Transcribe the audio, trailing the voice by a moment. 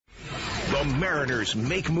The Mariners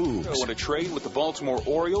make moves. I want to trade with the Baltimore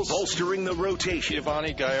Orioles. Bolstering the rotation.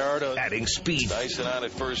 Giovanni Gallardo. Adding speed. Dyson on at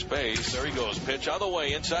first base. There he goes. Pitch on the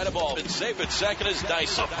way. Inside a ball. It's safe at second is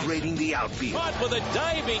Dyson. Upgrading the outfield. Caught with a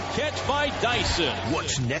diving catch by Dyson.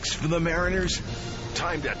 What's next for the Mariners?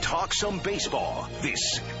 Time to talk some baseball.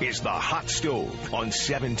 This is the Hot Stove on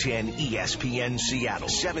 710 ESPN Seattle,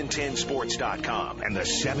 710sports.com, and the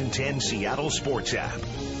 710 Seattle Sports app.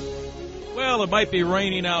 Well, it might be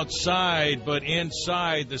raining outside, but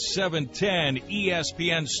inside the 710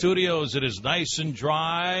 ESPN studios, it is nice and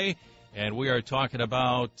dry, and we are talking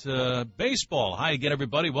about baseball. Hi again,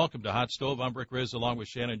 everybody. Welcome to Hot Stove. I'm Rick Riz, along with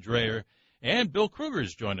Shannon Dreyer, and Bill Kruger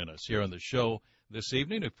is joining us here on the show this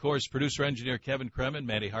evening. Of course, producer-engineer Kevin Kremen,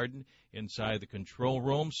 Maddie Harden inside the control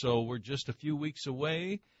room. So we're just a few weeks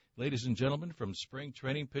away, ladies and gentlemen, from spring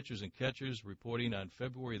training. Pitchers and catchers reporting on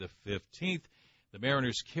February the 15th. The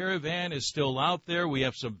Mariners Caravan is still out there. We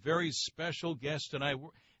have some very special guests tonight.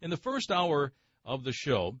 In the first hour of the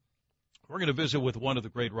show, we're going to visit with one of the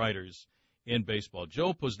great writers in baseball,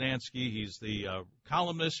 Joe Posnanski. He's the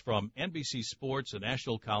columnist from NBC Sports, a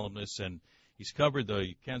national columnist, and he's covered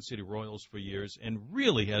the Kansas City Royals for years and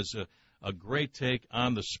really has a great take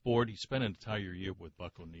on the sport. He spent an entire year with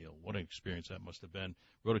Buck O'Neil. What an experience that must have been.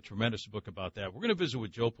 Wrote a tremendous book about that. We're going to visit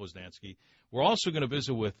with Joe Posnanski. We're also going to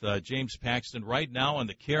visit with James Paxton. Right now on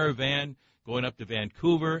the Caravan going up to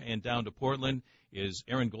Vancouver and down to Portland is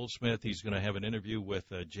Aaron Goldsmith. He's going to have an interview with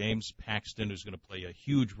James Paxton, who's going to play a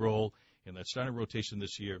huge role in that starting rotation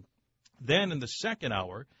this year. Then in the second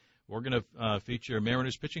hour, we're going to feature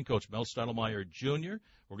Mariners pitching coach Mel Stottlemyre Jr.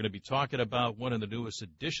 We're going to be talking about one of the newest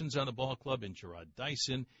additions on the ball club in Gerard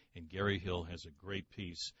Dyson, and Gary Hill has a great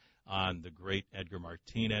piece on the great Edgar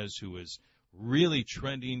Martinez, who is really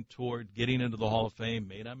trending toward getting into the Hall of Fame.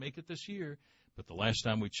 May not make it this year, but the last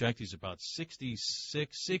time we checked, he's about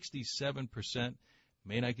 66, 67%.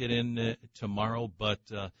 May not get in tomorrow, but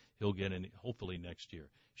he'll get in hopefully next year.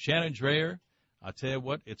 Shannon Dreyer, I'll tell you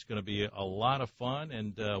what, it's going to be a lot of fun,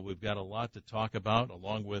 and we've got a lot to talk about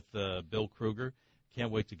along with Bill Kruger.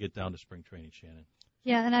 Can't wait to get down to spring training, Shannon.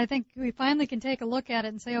 Yeah, and I think we finally can take a look at it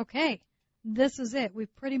and say, okay, this is it.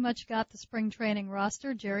 We've pretty much got the spring training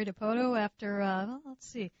roster. Jerry Dipoto, after,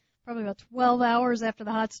 probably about 12 hours after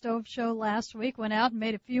the Hot Stove show last week, went out and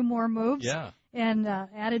made a few more moves. Yeah. And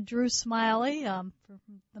added Drew Smiley from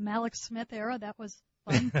the Malik Smith era. That was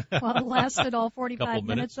fun. Well, it lasted all 45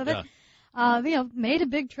 minutes of it. Yeah. Made a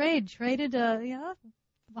big trade, traded a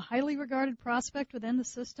highly regarded prospect within the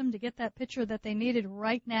system to get that pitcher that they needed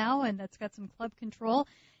right now, and that's got some club control.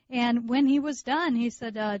 And when he was done, he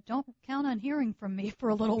said, don't count on hearing from me for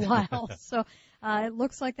a little while. So it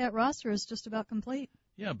looks like that roster is just about complete.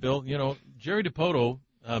 Yeah, Bill, Jerry Dipoto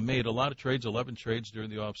made a lot of trades, 11 trades during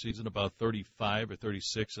the offseason, about 35 or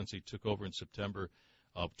 36 since he took over in September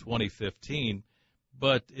of 2015.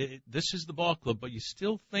 But this is the ball club, but you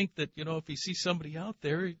still think that, if he sees somebody out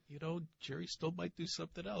there, Jerry still might do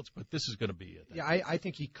something else. But this is going to be it. Yeah, I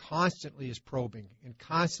think he constantly is probing and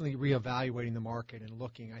constantly reevaluating the market and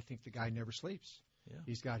looking. I think the guy never sleeps. Yeah.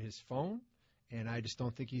 He's got his phone, and I just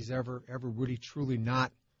don't think he's ever really truly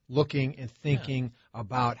not looking and thinking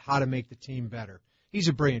about how to make the team better. He's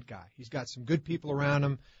a brilliant guy. He's got some good people around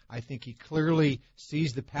him. I think he clearly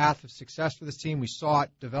sees the path of success for this team. We saw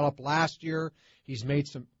it develop last year. He's made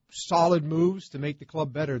some solid moves to make the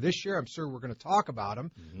club better this year. I'm sure we're going to talk about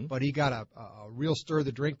him, but he got a real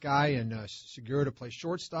stir-the-drink guy in Segura to play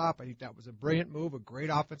shortstop. I think that was a brilliant move, a great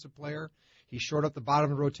offensive player. He shored up the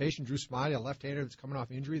bottom of the rotation. Drew Smiley, a left-hander that's coming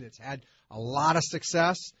off injury, that's had a lot of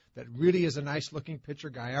success, that really is a nice-looking pitcher.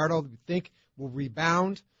 Gallardo, we think, will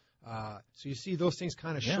rebound. So you see those things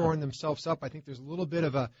kind of shoring themselves up. I think there's a little bit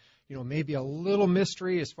of maybe a little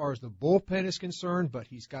mystery as far as the bullpen is concerned, but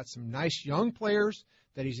he's got some nice young players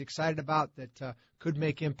that he's excited about that could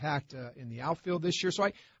make impact in the outfield this year. So,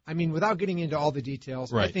 I mean, without getting into all the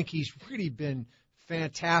details, I think he's really been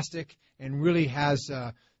fantastic and really has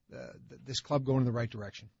this club going in the right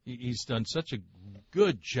direction. He's done such a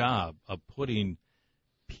good job of putting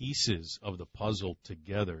pieces of the puzzle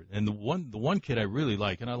together. And the one kid I really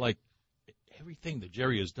like, and I like everything that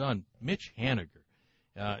Jerry has done, Mitch Haniger.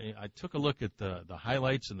 I took a look at the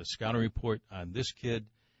highlights and the scouting report on this kid.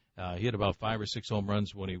 He had about 5 or 6 home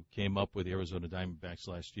runs when he came up with the Arizona Diamondbacks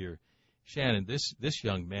last year. Shannon, this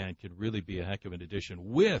young man could really be a heck of an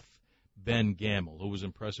addition with Ben Gamel, who was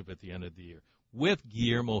impressive at the end of the year, with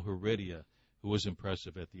Guillermo Heredia, who was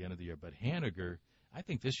impressive at the end of the year. But Haniger, I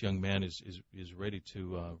think this young man is ready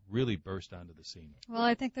to really burst onto the scene. Well,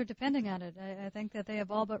 I think they're depending on it. I think that they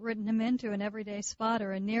have all but written him into an everyday spot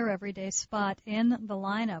or a near everyday spot in the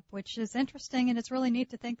lineup, which is interesting, and it's really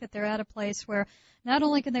neat to think that they're at a place where not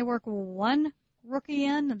only can they work one rookie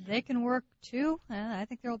in, they can work two. And I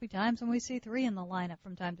think there will be times when we see three in the lineup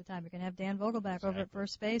from time to time. You're going to have Dan Vogelback over at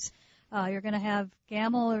first base. You're going to have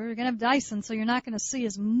Gamble, or you're going to have Dyson, so you're not going to see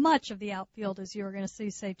as much of the outfield as you were going to see,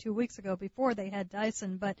 say, 2 weeks ago before they had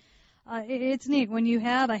Dyson. But it's neat when you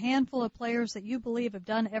have a handful of players that you believe have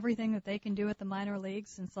done everything that they can do at the minor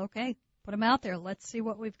leagues. And it's okay, put them out there. Let's see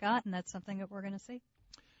what we've got, and that's something that we're going to see.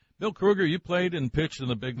 Bill Kruger, you played and pitched in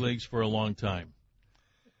the big leagues for a long time.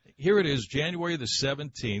 Here it is, January the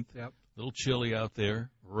 17th. Yep. A little chilly out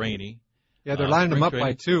there, rainy. Yeah, they're lining them up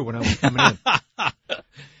by 2 when I was coming in.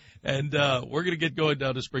 And we're going to get going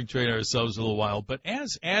down to spring training ourselves in a little while. But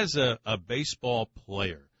as a baseball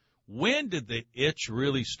player, when did the itch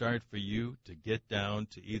really start for you to get down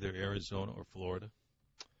to either Arizona or Florida?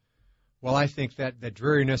 Well, I think that the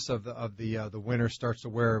dreariness of the winter starts to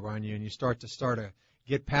wear on you, and you start to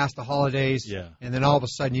get past the holidays, and then all of a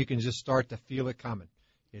sudden you can just start to feel it coming.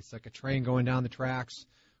 It's like a train going down the tracks.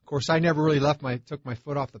 Of course, I never really took my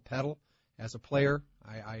foot off the pedal as a player.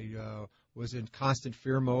 I was in constant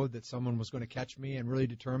fear mode that someone was going to catch me and really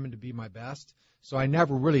determined to be my best. So I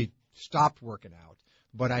never really stopped working out.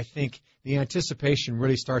 But I think the anticipation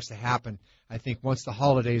really starts to happen, I think, once the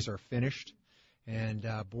holidays are finished. And,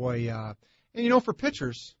 for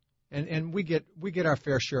pitchers, and we get our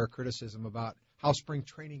fair share of criticism about how spring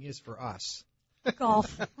training is for us.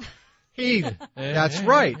 Golf. That's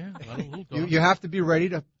right. You have to be ready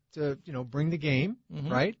to bring the game,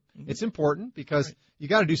 right? Mm-hmm. It's important because you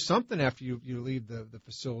got to do something after you leave the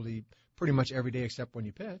facility pretty much every day except when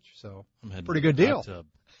you pitch. So pretty good deal.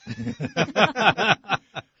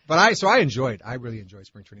 But I enjoyed. I really enjoyed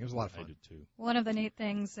spring training. It was a lot of fun. I did too. One of the neat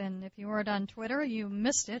things, and if you weren't on Twitter, you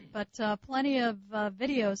missed it, but plenty of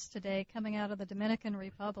videos today coming out of the Dominican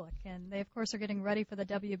Republic, and they of course are getting ready for the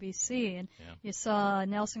WBC. And you saw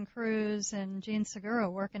Nelson Cruz and Gene Segura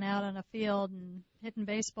working out on a field and hitting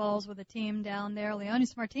baseballs with a team down there.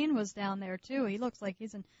 Leonis Martin was down there too. He looks like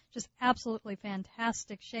he's in just absolutely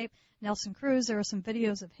fantastic shape. Nelson Cruz, there are some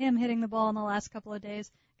videos of him hitting the ball in the last couple of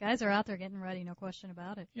days. Guys are out there getting ready, no question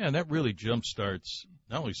about it. Yeah, and that really jumpstarts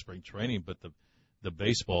not only spring training, but the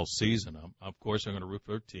baseball season. Of course, I'm going to root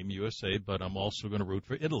for Team USA, but I'm also going to root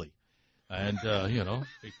for Italy. And,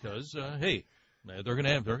 because, hey, they're going to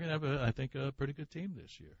have I think, a pretty good team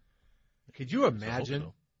this year. Could you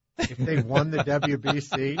imagine if they won the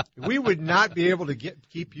WBC? We would not be able to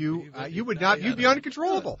keep you. You'd be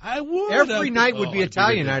uncontrollable. I would. Every night would be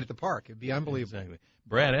Italian night at the park. It'd be unbelievable. Exactly.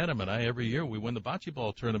 Brad Adam and I, every year, we win the bocce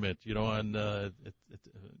ball tournament, on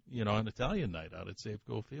Italian night out at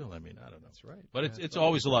Safeco Field. I mean, I don't know. That's right. But it's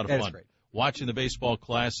always a lot of fun. That is great. Watching the Baseball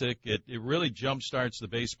Classic, it really jump-starts the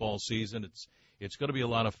baseball season. It's going to be a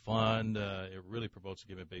lot of fun. It really promotes the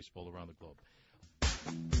game of baseball around the globe.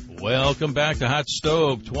 Welcome back to Hot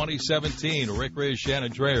Stove 2017. Rick Ray,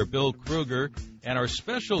 Shannon Drayer, Bill Kruger, and our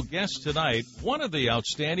special guest tonight, one of the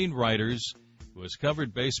outstanding writers who has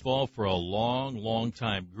covered baseball for a long, long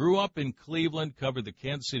time. Grew up in Cleveland, covered the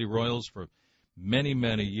Kansas City Royals for many,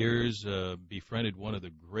 many years, befriended one of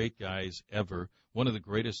the great guys ever, one of the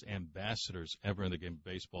greatest ambassadors ever in the game of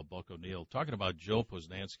baseball, Buck O'Neil. Talking about Joe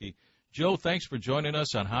Posnanski. Joe, thanks for joining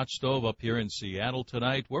us on Hot Stove up here in Seattle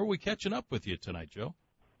tonight. Where are we catching up with you tonight, Joe?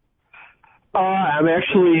 I'm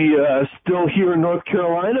actually still here in North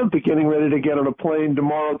Carolina, getting ready to get on a plane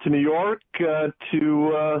tomorrow to New York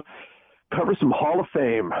to cover some Hall of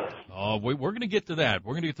Fame. Oh, we're going to get to that.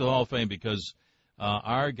 We're going to get to the Hall of Fame because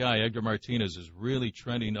our guy, Edgar Martinez, is really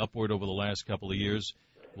trending upward over the last couple of years.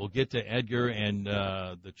 We'll get to Edgar and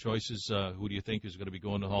the choices. Who do you think is going to be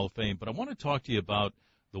going to the Hall of Fame? But I want to talk to you about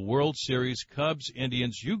the World Series, Cubs,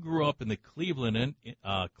 Indians. You grew up in the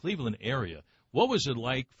Cleveland area. What was it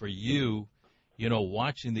like for you,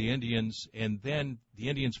 watching the Indians, and then the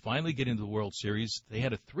Indians finally get into the World Series? They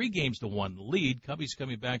had a 3-1 lead. Cubbies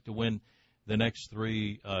coming back to win the next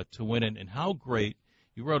 3 to win it. And how great,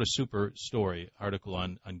 you wrote a super story article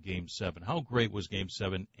on Game 7. How great was Game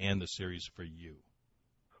 7 and the series for you?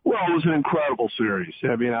 Well, it was an incredible series.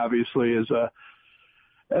 I mean, obviously, as a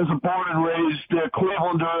born and raised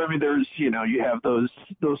Clevelander, I mean, there's, you have those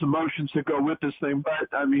emotions that go with this thing.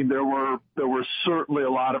 But I mean, there were certainly a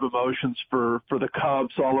lot of emotions for the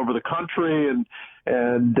Cubs all over the country, and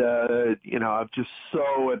I've just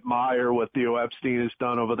so admire what Theo Epstein has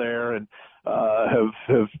done over there, and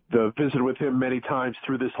have visited with him many times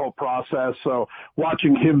through this whole process. So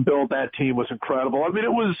watching him build that team was incredible. I mean,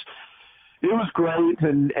 it was great,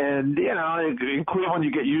 and you know, in Cleveland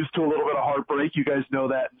you get used to a little bit of heartbreak. You guys know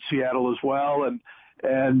that in Seattle as well, and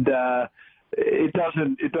it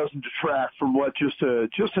doesn't detract from what just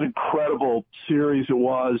an incredible series it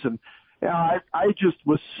was. And you know, I just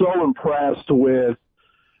was so impressed with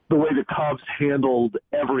the way the Cubs handled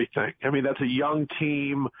everything. I mean, that's a young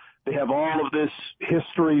team. They have all of this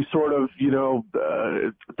history sort of, you know,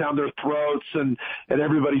 down their throats, and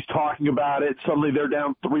everybody's talking about it. Suddenly they're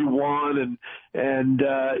down 3-1, and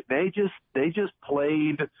they just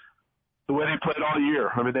played the way they played all year.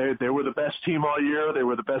 I mean, they were the best team all year. They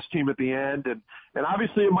were the best team at the end, and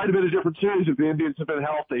obviously it might have been a different series if the Indians had been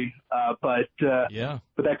healthy. But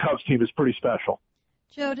that Cubs team is pretty special.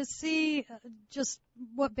 Joe, to see just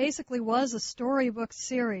what basically was a storybook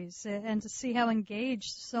series and to see how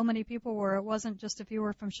engaged so many people were, it wasn't just if you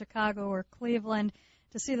were from Chicago or Cleveland,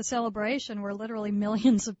 to see the celebration where literally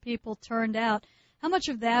millions of people turned out. How much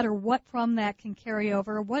of that or what from that can carry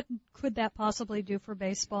over? What could that possibly do for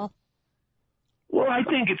baseball? Well, I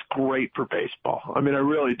think it's great for baseball. I mean, I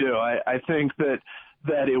really do. I think that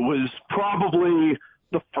it was probably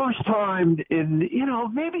the first time in, you know,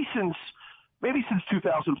 maybe since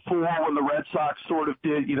 2004 when the Red Sox sort of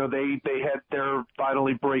did, you know, they had their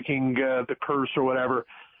finally breaking the curse or whatever.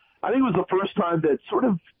 I think it was the first time that sort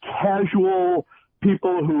of casual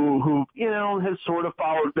people who you know, has sort of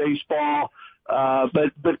followed baseball,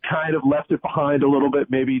 but kind of left it behind a little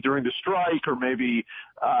bit, maybe during the strike or maybe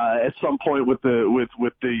at some point with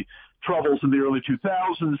the troubles in the early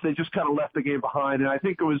 2000s, they just kind of left the game behind. And I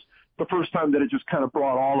think it was the first time that it just kind of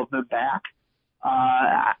brought all of them back.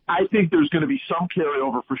 I think there's going to be some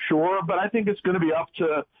carryover for sure, but I think it's going to be up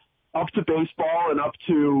to baseball and up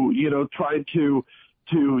to, you know, trying to,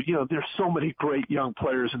 you know, there's so many great young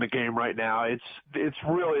players in the game right now. It's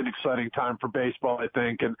really an exciting time for baseball, I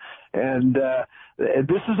think. And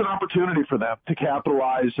this is an opportunity for them to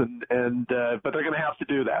capitalize but they're going to have to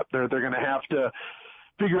do that. They're going to have to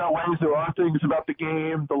figure out ways. There are things about the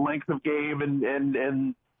game, the length of game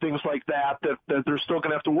and things like that they're still going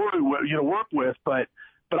to have to work with, but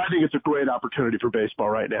I think it's a great opportunity for baseball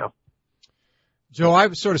right now. Joe, I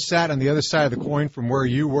sort of sat on the other side of the coin from where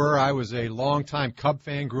you were. I was a longtime Cub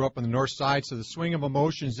fan, grew up on the north side, so the swing of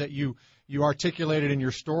emotions that you articulated in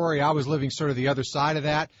your story, I was living sort of the other side of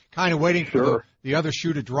that, kind of waiting for the other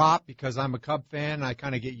shoe to drop because I'm a Cub fan and I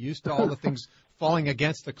kind of get used to all the things falling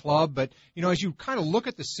against the club. But, you know, as you kind of look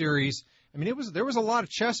at the series, I mean, there was a lot of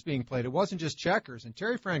chess being played. It wasn't just checkers. And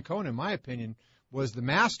Terry Francona, in my opinion, was the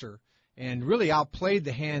master and really outplayed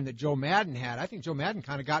the hand that Joe Maddon had. I think Joe Maddon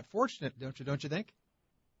kind of got fortunate, don't you think?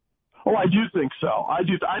 Oh, I do think so. I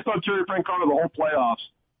thought Terry Francona the whole playoffs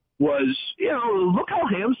was, you know, look how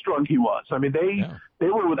hamstrung he was. I mean, they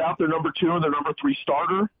were without their number 2 and their number 3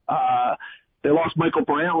 starter. They lost Michael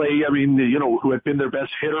Brantley, I mean, you know, who had been their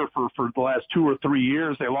best hitter for the last 2 or 3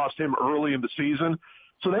 years. They lost him early in the season.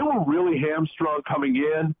 So they were really hamstrung coming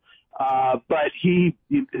in, but he,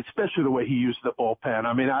 especially the way he used the bullpen.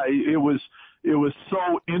 I mean, it was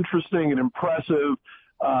so interesting and impressive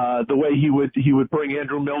the way he would bring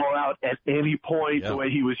Andrew Miller out at any point. The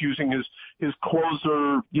way he was using his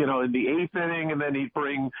closer, you know, in the 8th inning, and then he'd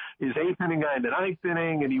bring his 8th inning guy in the 9th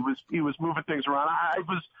inning, and he was moving things around.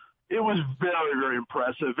 It was very, very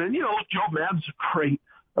impressive. And you know, Joe Maddon's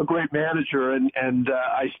a great manager, and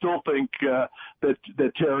I still think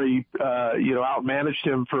that Terry, you know, outmanaged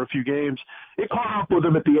him for a few games. It caught up with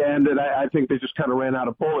him at the end, and I think they just kind of ran out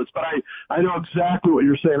of bullets. But I know exactly what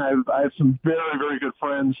you're saying. I have some very, very good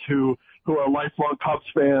friends who are lifelong Cubs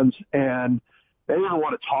fans, and they didn't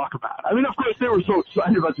want to talk about it. I mean, of course, they were so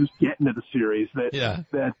excited about just getting to the series that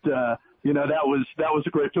you know, that was a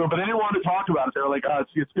great feeling. But they didn't want to talk about it. They were like, oh,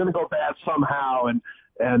 it's going to go bad somehow, and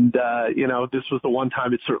you know, this was the one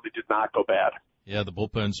time it certainly did not go bad. Yeah, the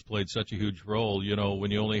bullpens played such a huge role. You know,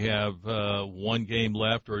 when you only have 1 game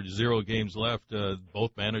left or 0 games left,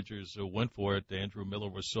 both managers went for it. Andrew Miller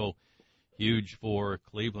was so huge for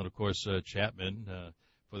Cleveland, of course, Chapman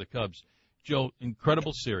for the Cubs. Joe,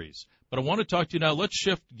 incredible series. But I want to talk to you now. Let's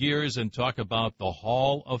shift gears and talk about the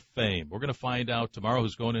Hall of Fame. We're going to find out tomorrow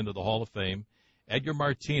who's going into the Hall of Fame. Edgar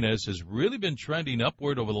Martinez has really been trending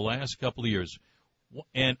upward over the last couple of years.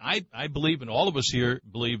 And I believe, and all of us here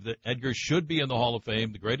believe, that Edgar should be in the Hall of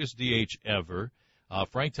Fame, the greatest DH ever.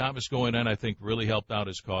 Frank Thomas going in, I think, really helped out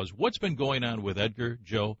his cause. What's been going on with Edgar,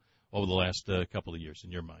 Joe, over the last couple of years,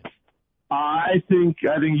 in your mind? I think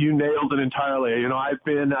you nailed it entirely. You know, I've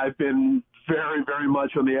been very, very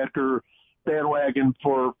much on the Edgar bandwagon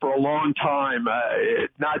for a long time.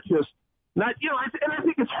 And I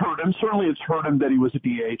think it's hurt him. Certainly it's hurt him that he was a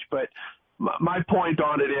DH, but my point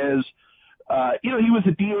on it is, he was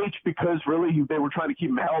a DH because really they were trying to keep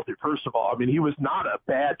him healthy, first of all. I mean, he was not a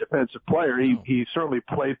bad defensive player. He certainly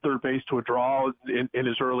played third base to a draw in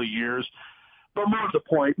his early years. But more to the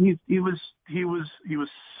point, he was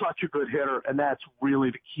such a good hitter, and that's really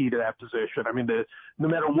the key to that position. I mean, no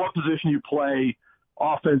matter what position you play,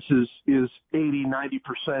 offense is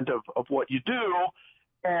 80-90% of what you do,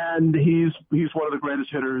 and he's one of the greatest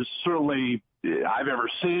hitters certainly I've ever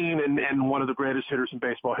seen, and one of the greatest hitters in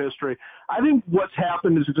baseball history. I think what's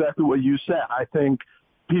happened is exactly what you said. I think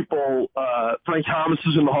people, Frank Thomas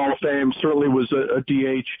is in the Hall of Fame, certainly was a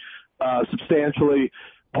DH substantially.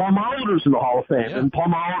 Paul Molitor's in the Hall of Fame, and Paul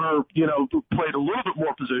Molitor, played a little bit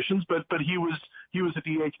more positions, but he was a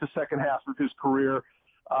DH the second half of his career.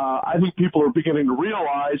 I think people are beginning to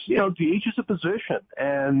realize, DH is a position,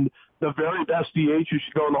 and the very best DH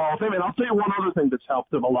should go in the Hall of Fame. And I'll tell you one other thing that's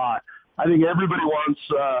helped him a lot. I think everybody wants,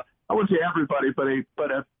 I wouldn't say everybody,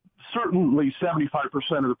 but certainly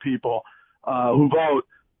 75% of the people who vote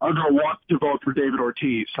are going to want to vote for David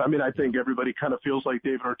Ortiz. I mean, I think everybody kind of feels like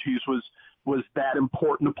David Ortiz was that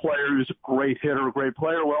important a player. He was a great hitter, a great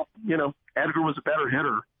player. Well, Edgar was a better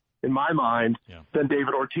hitter in my mind than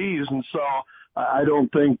David Ortiz. And so I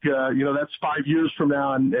don't think, that's 5 years from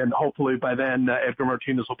now, and hopefully by then Edgar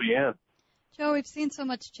Martinez will be in. Joe, we've seen so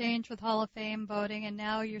much change with Hall of Fame voting, and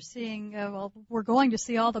now you're seeing, we're going to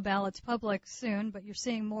see all the ballots public soon, but you're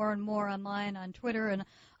seeing more and more online on Twitter and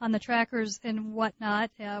on the trackers and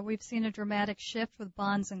whatnot. We've seen a dramatic shift with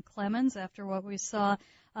Bonds and Clemens after what we saw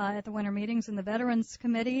at the winter meetings in the Veterans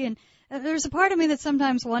Committee. And there's a part of me that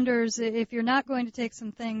sometimes wonders if you're not going to take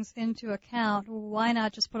some things into account, why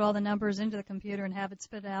not just put all the numbers into the computer and have it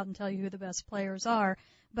spit out and tell you who the best players are?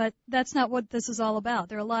 But that's not what this is all about.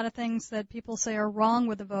 There are a lot of things that people say are wrong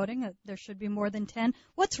with the voting. There should be more than 10.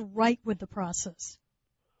 What's right with the process?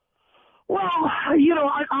 Well,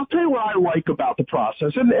 I'll tell you what I like about the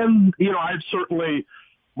process. And I've certainly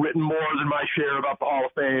written more than my share about the Hall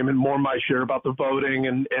of Fame and more than my share about the voting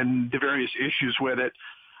and the various issues with it.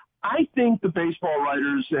 I think the baseball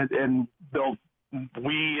writers and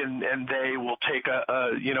we they will take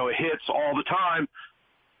hits all the time,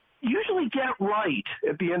 usually get it right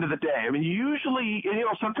at the end of the day. I mean, usually,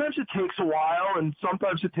 sometimes it takes a while and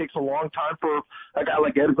sometimes it takes a long time for a guy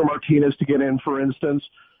like Edgar Martinez to get in, for instance.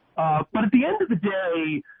 But at the end of the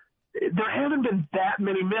day, there haven't been that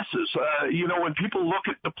many misses. When people look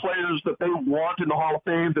at the players that they want in the Hall of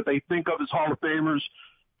Fame, that they think of as Hall of Famers,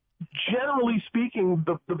 generally speaking,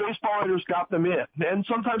 the baseball writers got them in. And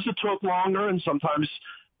sometimes it took longer, and sometimes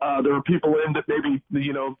there were people in that maybe,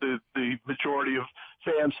 the majority of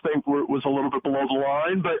fans think was a little bit below the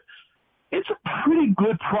line. But it's a pretty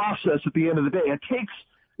good process at the end of the day.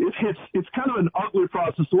 It's kind of an ugly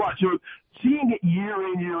process to watch. Seeing it year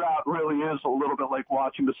in, year out really is a little bit like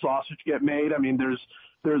watching the sausage get made. I mean, there's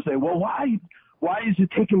why is it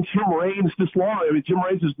taking Tim Raines this long? I mean, Tim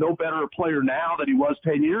Raines is no better a player now than he was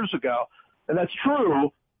 10 years ago. And that's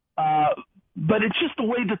true. But it's just the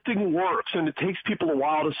way the thing works, and it takes people a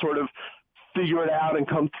while to sort of figure it out and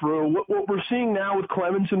come through. What we're seeing now with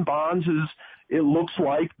Clemens and Bonds is it looks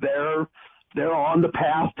like they're on the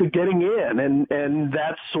path to getting in, and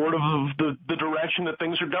that's sort of the direction that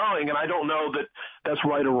things are going. And I don't know that that's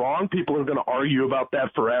right or wrong. People are going to argue about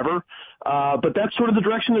that forever. But that's sort of the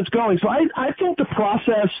direction it's going. So I think the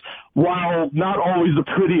process, while not always the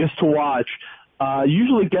prettiest to watch,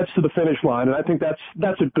 usually gets to the finish line, and I think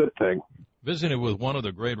that's a good thing. Visiting with one of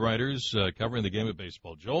the great writers covering the game of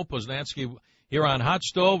baseball, Joe Posnanski, here on Hot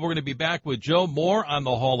Stove. We're going to be back with Joe, more on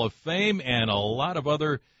the Hall of Fame and a lot of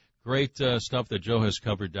other great stuff that Joe has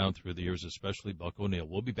covered down through the years, especially Buck O'Neil.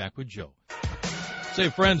 We'll be back with Joe. Say,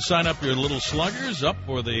 friends, sign up your little sluggers up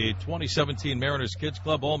for the 2017 Mariners Kids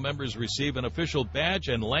Club. All members receive an official badge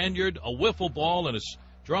and lanyard, a wiffle ball, and a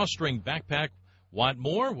drawstring backpack. Want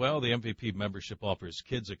more? Well, the MVP membership offers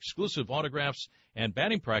kids exclusive autographs and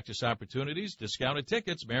batting practice opportunities, discounted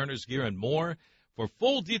tickets, Mariners gear, and more. For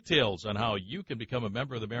full details on how you can become a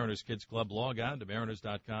member of the Mariners Kids Club, log on to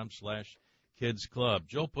mariners.com/Kids Club.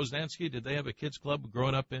 Joe Posnanski, did they have a kids club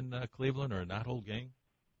growing up in Cleveland, or not whole gang?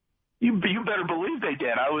 You better believe they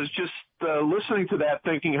did. I was just listening to that,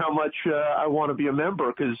 thinking how much I want to be a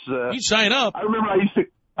member, because you sign up. I remember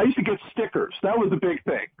I used to get stickers. That was the big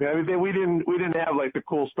thing. I mean, we didn't have like the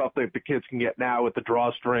cool stuff that the kids can get now with the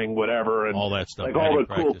drawstring, whatever, and all that stuff. Like all the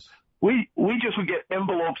practice. Cool. We just would get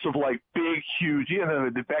envelopes of like big, huge.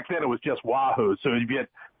 Back then it was just Wahoo, so you'd get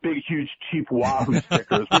big, huge, cheap Wahoo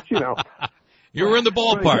stickers. Which you were in the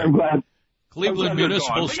ballpark. I'm glad. Cleveland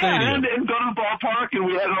Municipal Stadium. And go to the ballpark, and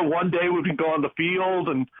we had one day we could go on the field,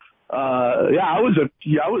 and I was a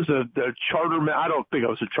charter. I don't think I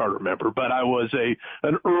was a charter member, but I was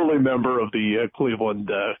an early member of the Cleveland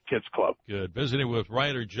Kids Club. Good. Visiting with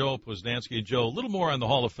writer Joe Posnanski. Joe, a little more on the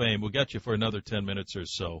Hall of Fame. We'll get you for another 10 minutes or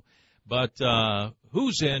so. But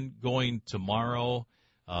who's in going tomorrow?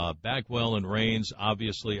 Bagwell and Raines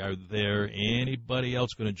obviously are there. Anybody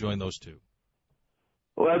else going to join those two?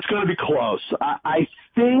 Well, it's going to be close. I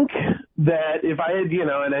think that if I had,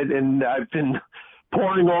 and I've been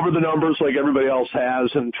poring over the numbers like everybody else has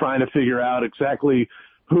and trying to figure out exactly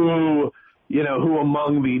who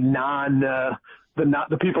among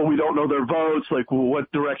the people we don't know their votes, like what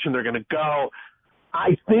direction they're going to go.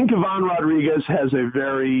 I think Ivan Rodriguez has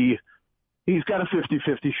he's got a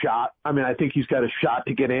 50-50 shot. I mean, I think he's got a shot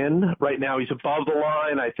to get in. Right now he's above the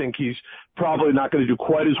line. I think he's probably not going to do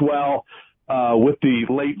quite as well with the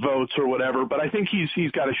late votes or whatever, but I think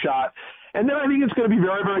he's got a shot. And then I think it's going to be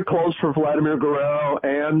very, very close for Vladimir Guerrero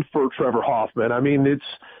and for Trevor Hoffman. I mean,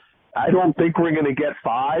 I don't think we're going to get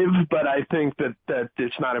 5, but I think that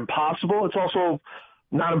it's not impossible. It's also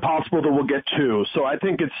not impossible that we'll get 2. So I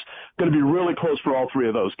think it's going to be really close for all 3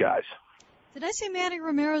 of those guys. Did I see Manny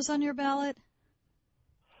Ramirez on your ballot?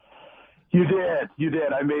 You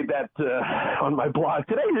did. I made that on my blog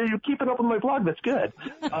today. You're keeping up with my blog. That's good.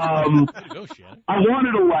 I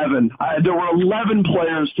wanted 11. There were 11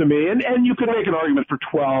 players to me, and you could make an argument for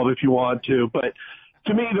 12 if you want to, but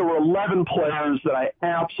to me there were 11 players that I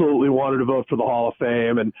absolutely wanted to vote for the Hall of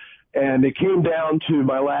Fame, and it came down to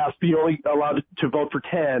my last, being only allowed to vote for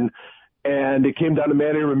 10, and it came down to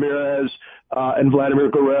Manny Ramirez and Vladimir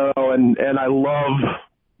Guerrero, and I love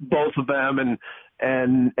both of them,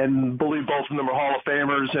 and believe both of them are Hall of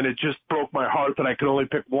Famers, and it just broke my heart that I could only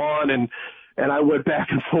pick one, and I went back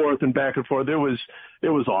and forth. It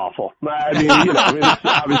was awful. I mean,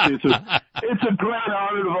 it's a great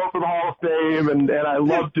honor to vote for the Hall of Fame, and I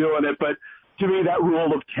love doing it, but to me that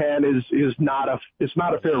rule of 10 is not a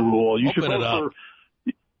fair rule. You should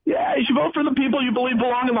vote for the people you believe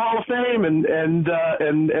belong in the Hall of Fame, and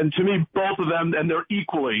to me both of them, and they're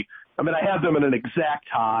equally. I mean, I had them in an exact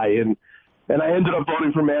tie, and I ended up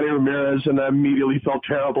voting for Manny Ramirez, and I immediately felt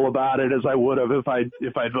terrible about it, as I would have if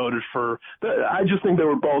I'd voted for. I just think they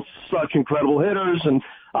were both such incredible hitters, and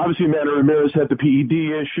obviously Manny Ramirez had the PED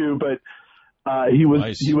issue, but he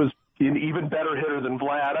was an even better hitter than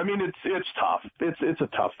Vlad. I mean, it's tough. It's a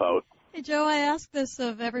tough vote. Hey, Joe, I ask this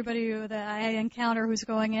of everybody that I encounter who's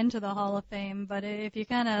going into the Hall of Fame, but if you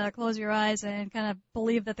kind of close your eyes and kind of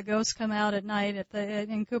believe that the ghosts come out at night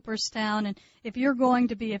in Cooperstown, and if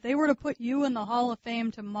they were to put you in the Hall of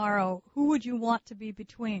Fame tomorrow, who would you want to be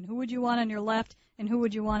between? Who would you want on your left, and who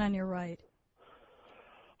would you want on your right?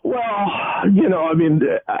 Well, I mean,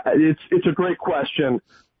 it's a great question.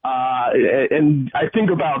 And I think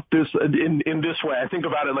about this in this way. I think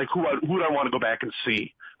about it like who would I want to go back and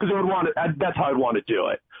see? Because that's how I'd want to do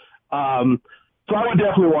it. So I would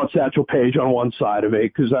definitely want Satchel Paige on one side of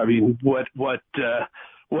it, because I mean, what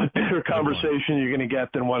better conversation you're going to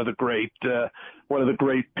get than one of the great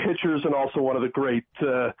pitchers, and also one of the great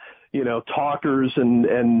talkers,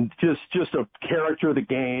 and just a character of the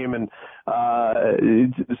game, and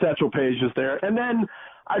Satchel Paige is there. And then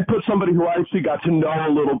I'd put somebody who I actually got to know a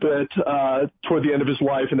little bit toward the end of his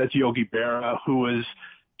life, and that's Yogi Berra, who was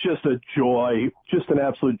just a joy, just an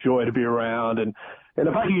absolute joy to be around. And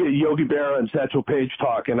if I could get Yogi Berra and Satchel Paige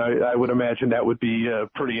talking, I would imagine that would be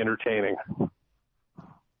pretty entertaining.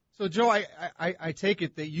 So, Joe, I take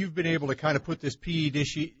it that you've been able to kind of put this PED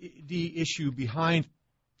issue behind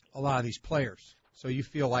a lot of these players. So you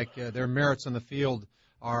feel like their merits on the field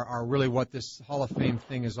are really what this Hall of Fame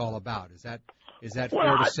thing is all about. Is that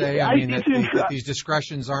fair to say? I mean, that these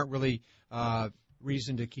discretions aren't really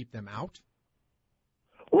reason to keep them out?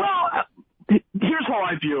 Well, here's how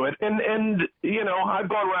I view it, and I've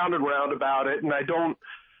gone round and round about it, and I don't,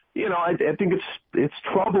 I think it's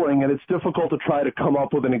troubling, and it's difficult to try to come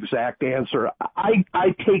up with an exact answer. I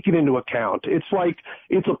take it into account. It's like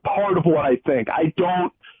it's a part of what I think. I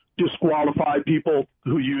don't disqualify people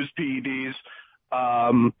who use PEDs.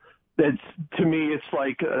 To me, it's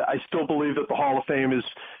like I still believe that the Hall of Fame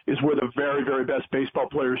is where the very, very best baseball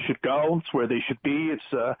players should go. It's where they should be.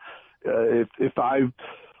 It's if I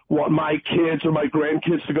want my kids or my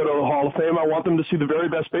grandkids to go to the Hall of Fame, I want them to see the very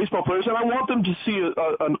best baseball players, and I want them to see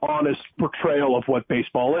an honest portrayal of what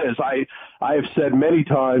baseball is. I have said many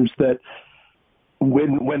times that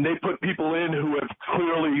when they put people in who have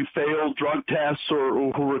clearly failed drug tests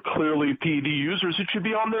or who are clearly PED users, it should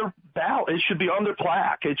be on their ballot. It should be on their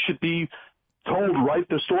plaque. It should be told right.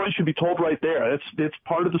 The story should be told right there. It's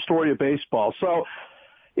part of the story of baseball. So,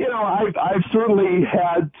 I've certainly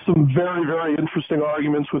had some very, very interesting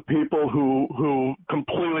arguments with people who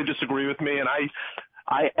completely disagree with me, and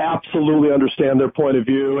I absolutely understand their point of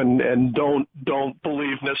view and don't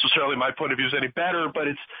believe necessarily my point of view is any better, but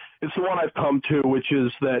it's the one I've come to, which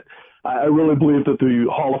is that I really believe that the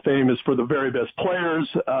Hall of Fame is for the very best players.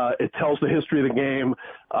 It tells the history of the game,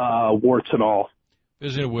 warts and all.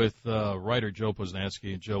 Visiting with writer Joe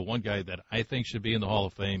Posnanski. And Joe, one guy that I think should be in the Hall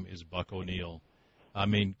of Fame is Buck O'Neil. I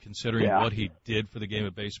mean, considering what he did for the game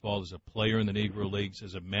of baseball as a player in the Negro Leagues,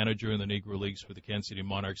 as a manager in the Negro Leagues for the Kansas City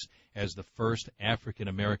Monarchs, as the first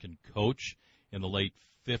African-American coach in the late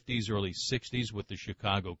 50s, early 60s with the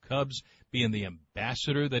Chicago Cubs, being the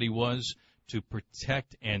ambassador that he was to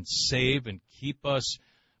protect and save and keep us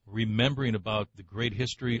remembering about the great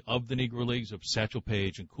history of the Negro Leagues, of Satchel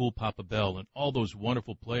Paige and Cool Papa Bell and all those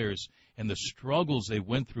wonderful players and the struggles they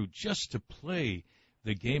went through just to play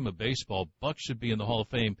the game of baseball. Buck should be in the Hall of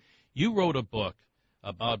Fame. You wrote a book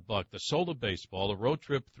about Buck, The Soul of Baseball, a road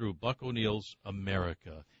trip through Buck O'Neil's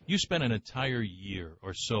America. You spent an entire year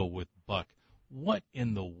or so with Buck. What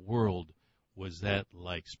in the world was that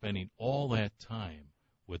like, spending all that time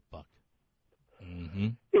with Buck? Mm-hmm.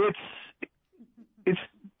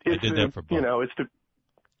 I did that for Buck.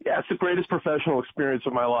 It's the greatest professional experience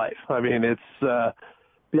of my life. I mean, it's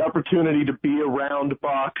the opportunity to be around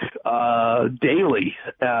Buck daily,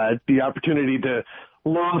 the opportunity to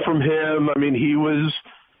learn from him. I mean, he was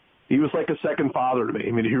like a second father to me.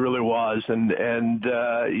 I mean, he really was, and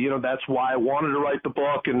that's why I wanted to write the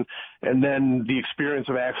book, and then the experience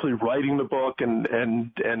of actually writing the book and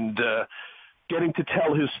getting to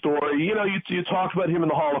tell his story. You talked about him in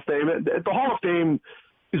the Hall of Fame. The Hall of Fame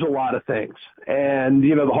is a lot of things. And,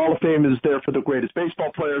 the Hall of Fame is there for the greatest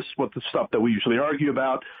baseball players, what the stuff that we usually argue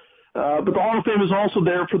about. But the Hall of Fame is also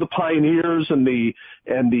there for the pioneers and the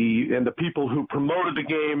people who promoted the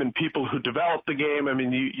game and people who developed the game. I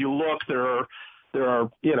mean, you look, there are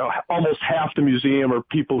almost half the museum are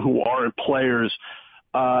people who aren't players.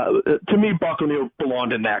 To me, Buck O'Neil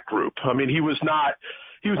belonged in that group. I mean, he was not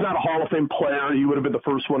a Hall of Fame player. He would have been the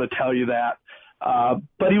first one to tell you that.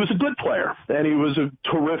 But he was a good player, and he was a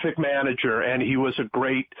terrific manager, and he was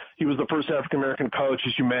the first African-American coach,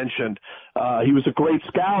 as you mentioned. He was a great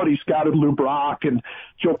scout. He scouted Lou Brock and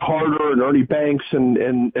Joe Carter and Ernie Banks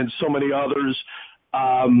and so many others.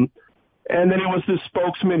 And then he was the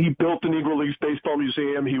spokesman. He built the Negro Leagues Baseball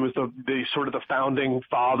Museum. He was the sort of the founding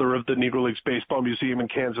father of the Negro Leagues Baseball Museum in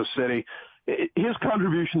Kansas City. His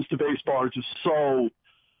contributions to baseball are just so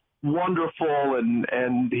wonderful,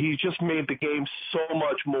 and he just made the game so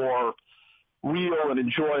much more real and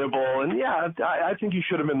enjoyable. And I think he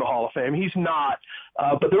should have been in the Hall of Fame. He's not,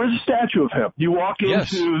 but there is a statue of him. You walk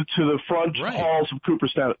into the front halls of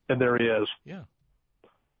Cooperstown, and there he is. Yeah.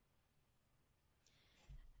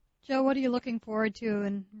 Joe, what are you looking forward to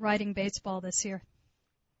in writing baseball this year?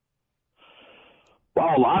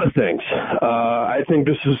 Well, a lot of things. I think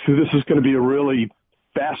this is going to be a really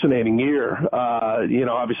fascinating year.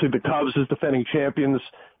 Obviously the Cubs as defending champions,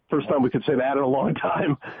 first time we could say that in a long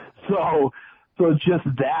time. So just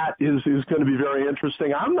that is going to be very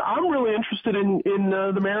interesting. I'm really interested in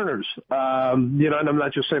the Mariners. And I'm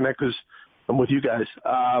not just saying that because I'm with you guys.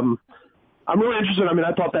 I'm really interested. I mean,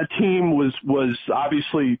 I thought that team was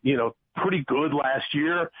obviously, pretty good last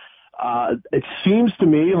year. It seems to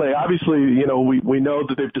me like obviously, we know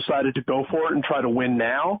that they've decided to go for it and try to win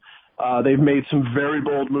now. They've made some very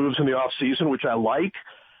bold moves in the off season, which I like.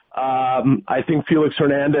 I think Felix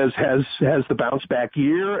Hernandez has the bounce back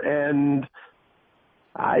year, and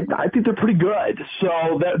I think they're pretty good.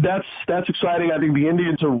 So that's exciting. I think the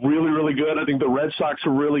Indians are really, really good. I think the Red Sox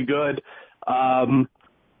are really good.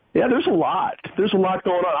 There's a lot. There's a lot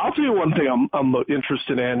going on. I'll tell you one thing I'm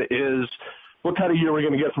interested in is what kind of year we're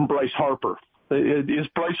going to get from Bryce Harper. Is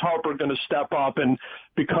Bryce Harper going to step up and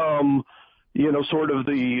become sort of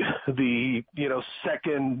the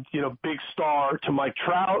second, big star to Mike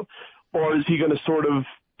Trout, or is he going to sort of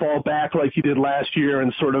fall back like he did last year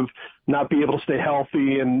and sort of not be able to stay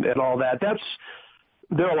healthy and all that?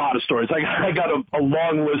 There are a lot of stories. I got a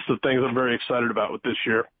long list of things I'm very excited about with this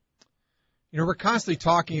year. We're constantly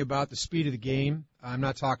talking about the speed of the game. I'm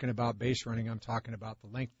not talking about base running. I'm talking about the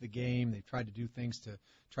length of the game. They've tried to do things to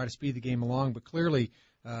try to speed the game along, but clearly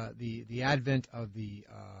the advent of the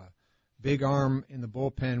big arm in the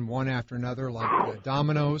bullpen one after another like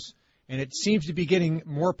dominoes, and it seems to be getting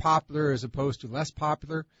more popular as opposed to less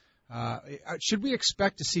popular. Should we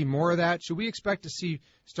expect to see more of that? Should we expect to see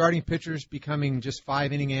starting pitchers becoming just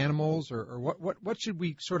 5-inning animals, or what should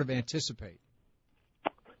we sort of anticipate?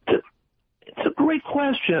 It's a great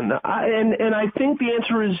question. And I think the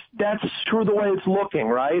answer is that's sure the way it's looking,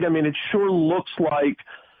 right? I mean, it sure looks like,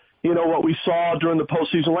 what we saw during the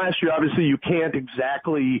postseason last year. Obviously, you can't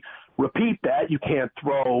exactly repeat that. You can't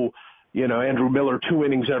throw, Andrew Miller 2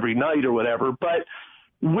 innings every night or whatever. But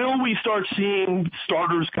will we start seeing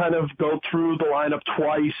starters kind of go through the lineup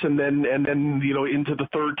twice and then into the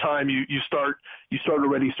third time you start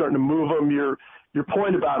already starting to move them? Your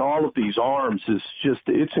point about all of these arms is just,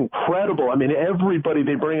 it's incredible. I mean, everybody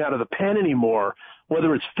they bring out of the pen anymore,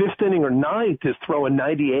 whether it's fifth inning or ninth, is throwing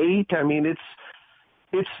 98. I mean, it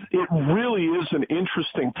really is an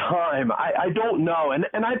interesting time. I don't know.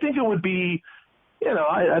 And I think it would be,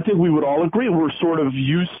 I think we would all agree we're sort of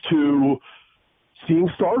used to seeing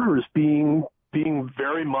starters being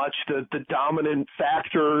very much the dominant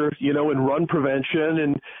factor, in run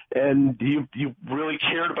prevention, and you really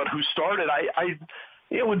cared about who started.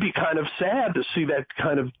 It would be kind of sad to see that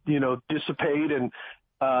kind of, dissipate. And,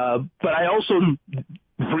 but I also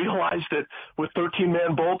realized that with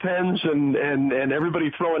 13-man bullpens and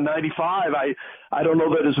everybody throwing 95, I don't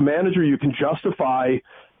know that as a manager you can justify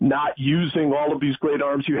not using all of these great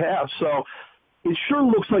arms you have. So it sure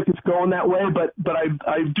looks like it's going that way, but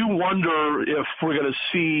I do wonder if we're going to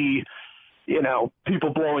see,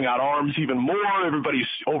 people blowing out arms even more. Everybody's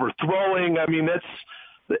overthrowing. I mean,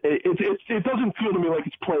 it doesn't feel to me like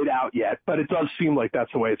it's played out yet, but it does seem like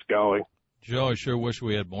that's the way it's going. Joe, I sure wish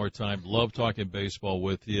we had more time. Love talking baseball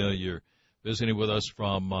with you. You're visiting with us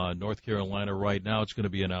from North Carolina right now. It's going to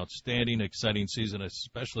be an outstanding, exciting season,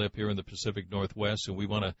 especially up here in the Pacific Northwest, and we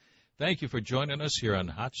want to thank you for joining us here on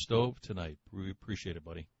Hot Stove tonight. We appreciate it,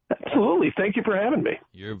 buddy. Absolutely. Thank you for having me.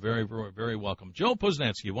 You're very, very, very welcome. Joe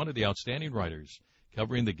Posnanski, one of the outstanding writers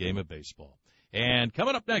covering the game of baseball. And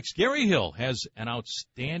coming up next, Gary Hill has an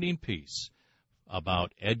outstanding piece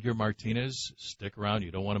about Edgar Martinez. Stick around.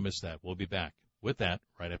 You don't want to miss that. We'll be back with that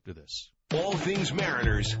right after this. All things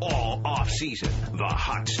Mariners, all off-season. The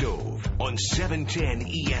Hot Stove on 710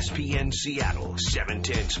 ESPN Seattle,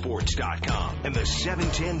 710sports.com, and the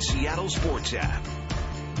 710 Seattle Sports app.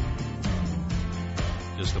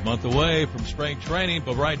 Just a month away from spring training,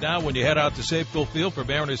 but right now when you head out to Safeco Field for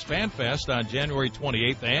Mariners Fan Fest on January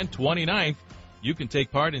 28th and 29th, you can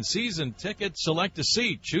take part in season ticket, select a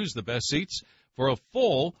seat, choose the best seats for a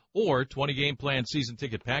full or 20-game plan season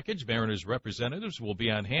ticket package. Mariners representatives will be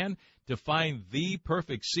on hand to find the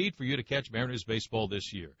perfect seat for you to catch Mariners baseball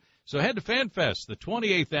this year. So head to FanFest the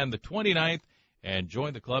 28th and the 29th and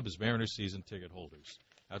join the club as Mariners season ticket holders.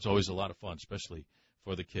 That's always a lot of fun, especially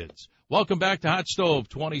for the kids. Welcome back to Hot Stove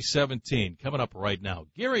 2017. Coming up right now,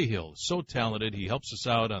 Gary Hill, so talented. He helps us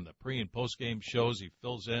out on the pre- and post-game shows. He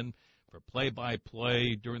fills in for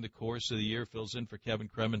play-by-play during the course of the year, fills in for Kevin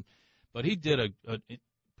Kremen. But he did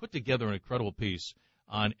put together an incredible piece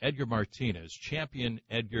on Edgar Martinez, champion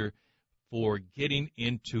Edgar, for getting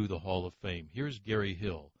into the Hall of Fame. Here's Gary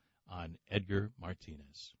Hill on Edgar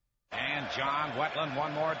Martinez. And John Wetland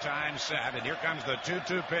one more time set. And here comes the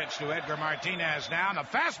 2-2 pitch to Edgar Martinez now. And the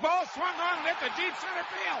fastball swung on at the deep center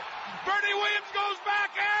field. Bernie Williams goes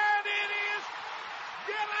back, and it is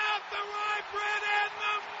get out the rye bread and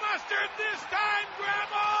the mustard this time,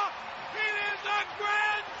 Grandma. It is a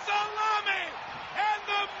grand salami, and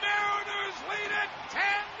the Mariners lead it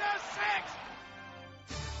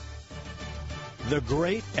 10-6. The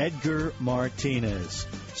great Edgar Martinez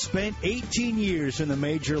spent 18 years in the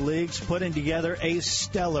major leagues, putting together a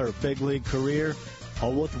stellar big league career,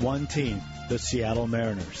 all with one team, the Seattle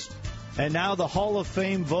Mariners. And now the Hall of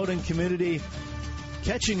Fame voting community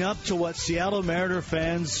catching up to what Seattle Mariner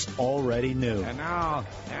fans already knew. And now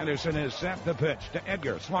Anderson has sent the pitch to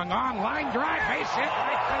Edgar. Swung on, line drive, base hit,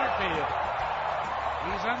 right center field.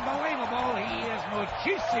 He's unbelievable. He is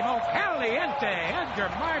muchísimo caliente, Edgar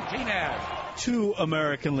Martinez. 2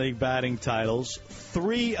 American League batting titles,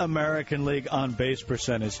 3 American League on-base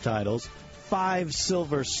percentage titles, 5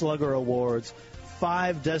 Silver Slugger awards,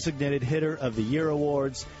 5 Designated Hitter of the Year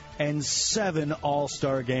awards, and 7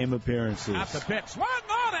 All-Star Game appearances. At the pitch, swung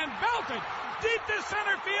on and belted deep to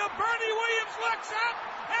center field. Bernie Williams looks up,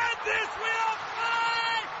 and this will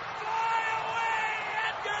fly away.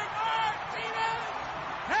 Edgar Martinez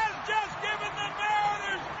has just given the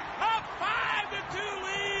Mariners a 5-2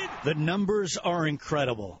 lead. The numbers are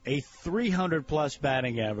incredible. A 300-plus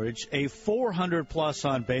batting average, a 400-plus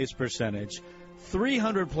on-base percentage,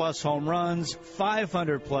 300-plus home runs,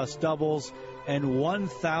 500-plus doubles, and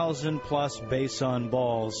 1,000-plus base on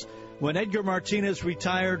balls. When Edgar Martinez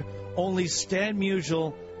retired, only Stan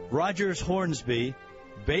Musial, Rogers Hornsby,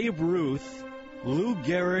 Babe Ruth, Lou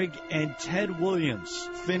Gehrig and Ted Williams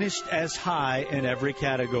finished as high in every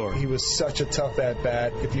category. He was such a tough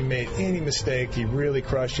at-bat. If you made any mistake, he really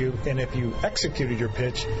crushed you. And if you executed your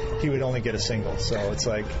pitch, he would only get a single. So it's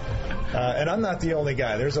like, and I'm not the only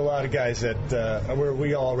guy. There's a lot of guys that where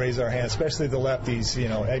we all raise our hands, especially the lefties. You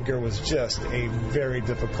know, Edgar was just a very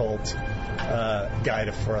difficult guy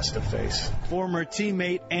for us to face. Former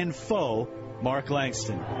teammate and foe, Mark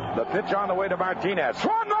Langston. The pitch on the way to Martinez.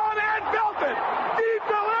 Swung on and belted. Deep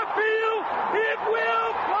to left field. It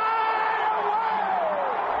will fly away.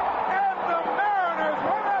 And the Mariners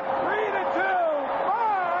win it 3-2. My,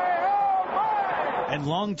 oh my. And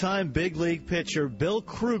longtime big league pitcher Bill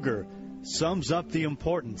Kruger sums up the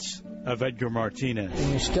importance of Edgar Martinez.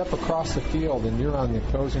 When you step across the field and you're on the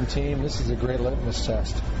opposing team, this is a great litmus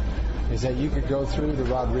test. Is that you could go through the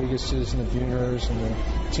Rodriguez's and the Buners and the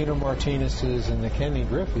Tino Martinez's and the Kenny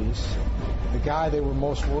Griffey's. The guy they were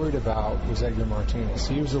most worried about was Edgar Martinez.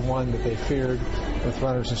 He was the one that they feared with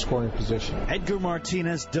runners in scoring position. Edgar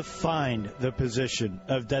Martinez defined the position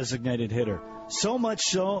of designated hitter. So much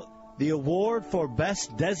so, the award for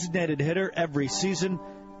best designated hitter every season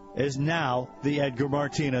is now the Edgar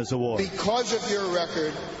Martinez Award. Because of your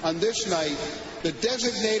record on this night, the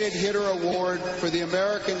Designated Hitter Award for the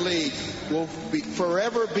American League will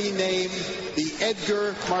forever be named the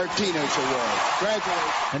Edgar Martinez Award.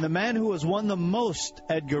 Congratulations. And the man who has won the most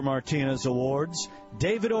Edgar Martinez Awards,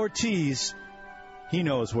 David Ortiz, he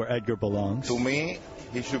knows where Edgar belongs. To me,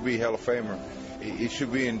 he should be Hall of Famer. He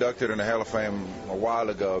should be inducted in the Hall of Fame a while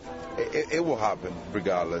ago. It will happen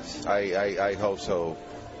regardless. I hope so.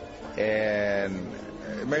 And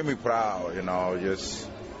it made me proud, you know, just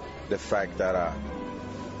the fact that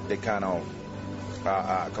they kind of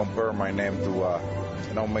compare my name to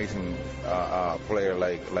an amazing player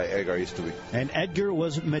like Edgar used to be. And Edgar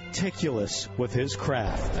was meticulous with his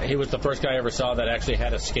craft. He was the first guy I ever saw that actually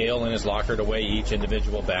had a scale in his locker to weigh each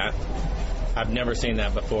individual bat. I've never seen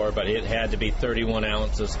that before, but it had to be 31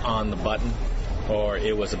 ounces on the button, or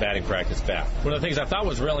it was a batting practice bat. One of the things I thought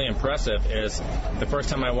was really impressive is the first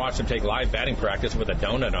time I watched him take live batting practice with a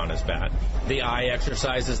donut on his bat. The eye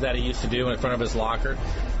exercises that he used to do in front of his locker.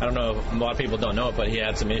 I don't know, a lot of people don't know it, but he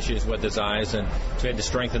had some issues with his eyes, and so he had to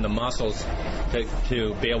strengthen the muscles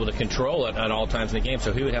to be able to control it at all times in the game.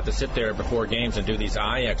 So he would have to sit there before games and do these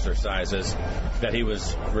eye exercises that he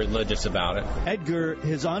was religious about it. Edgar,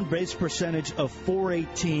 his on-base percentage of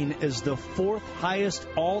 .418 is the fourth highest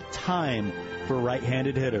all-time for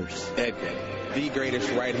right-handed hitters. Edgar, the greatest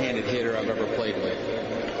right-handed hitter I've ever played with.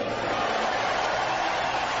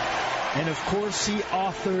 And, of course, he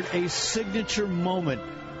authored a signature moment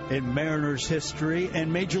in Mariners history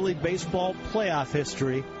and Major League Baseball playoff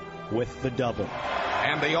history with the double.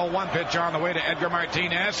 And the 0-1 pitch on the way to Edgar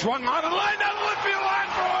Martinez. Swung on and line down the left field line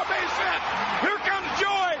for a base hit. Here comes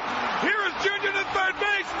Joy. Here is Junior to third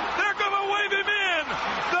base. They're going to wave him in.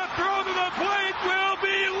 The throw to the plate will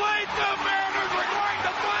be late. The Mariners are going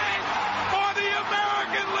to play for the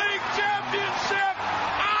American League Championship.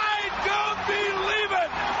 I don't believe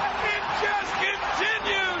it. It just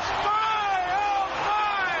continues. My, oh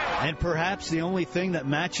my. And perhaps the only thing that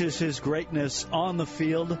matches his greatness on the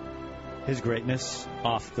field, his greatness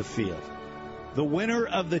off the field. The winner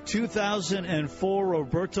of the 2004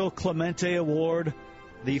 Roberto Clemente Award,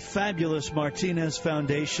 the fabulous Martinez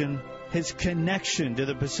Foundation, his connection to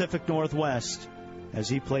the Pacific Northwest as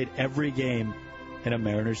he played every game in a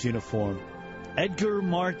Mariners uniform. Edgar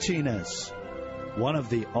Martinez, one of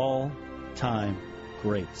the all-time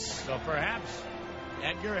greats. So perhaps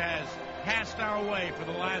Edgar has passed our way for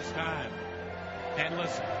the last time. And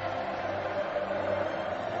listen.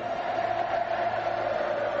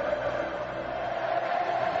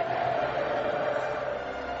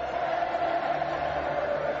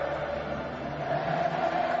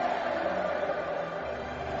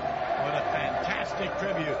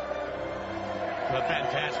 Tribute to a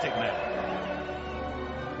fantastic man.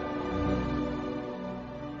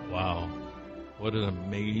 Wow. What an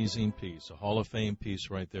amazing piece. A Hall of Fame piece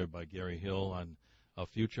right there by Gary Hill on a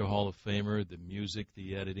future Hall of Famer, the music,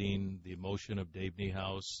 the editing, the emotion of Dave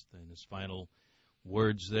Niehaus, and his final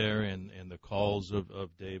words there, and the calls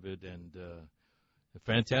of David, and a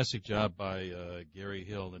fantastic job by Gary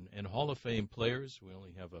Hill. And Hall of Fame players, we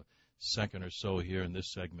only have a second or so here in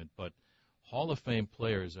this segment, but Hall of Fame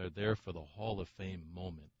players are there for the Hall of Fame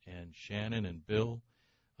moment. And Shannon and Bill,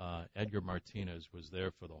 Edgar Martinez was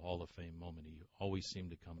there for the Hall of Fame moment. He always seemed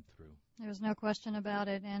to come through. There's no question about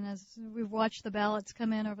it. And as we've watched the ballots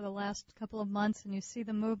come in over the last couple of months, and you see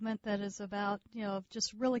the movement that is about,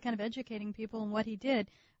 just really kind of educating people on what he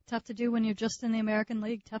did, Tough to do when you're just in the American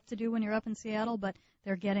League, tough to do when you're up in Seattle, but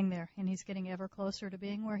they're getting there, and he's getting ever closer to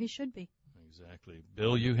being where he should be. Exactly.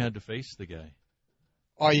 Bill, you had to face the guy.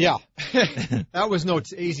 Oh, yeah. That was no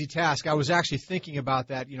easy task. I was actually thinking about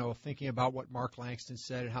that, thinking about what Mark Langston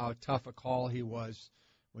said and how tough a call he was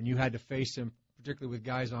when you had to face him, particularly with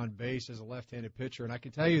guys on base as a left-handed pitcher. And I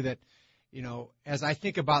can tell you that, as I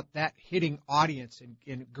think about that hitting audience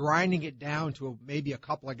and grinding it down to maybe a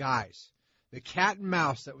couple of guys, the cat and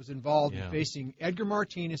mouse that was involved in facing Edgar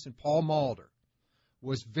Martinez and Paul Molitor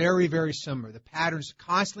was very, very similar. The patterns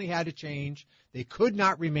constantly had to change. They could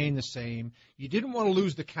not remain the same. You didn't want to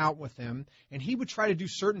lose the count with him, and he would try to do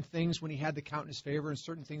certain things when he had the count in his favor and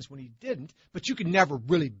certain things when he didn't, but you could never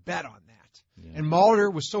really bet on that. Yeah. And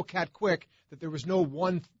Molitor was so cat quick that there was no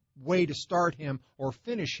one way to start him or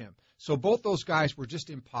finish him. So both those guys were just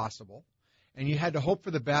impossible, and you had to hope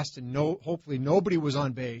for the best, and hopefully nobody was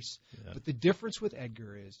on base. Yeah. But the difference with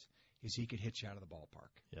Edgar is he could hit you out of the ballpark.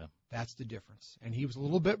 Yeah. That's the difference. And he was a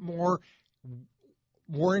little bit more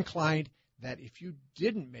inclined that if you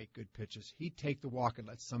didn't make good pitches, he'd take the walk and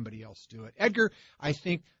let somebody else do it. Edgar, I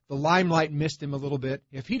think the limelight missed him a little bit.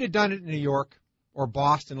 If he'd have done it in New York or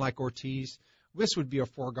Boston like Ortiz, this would be a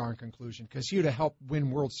foregone conclusion because he would have helped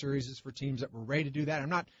win World Series for teams that were ready to do that. I'm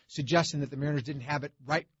not suggesting that the Mariners didn't have it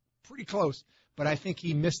right pretty close, but I think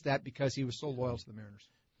he missed that because he was so loyal to the Mariners.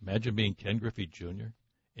 Imagine being Ken Griffey Jr.,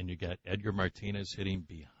 and you got Edgar Martinez hitting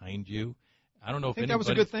behind you. I don't know if that was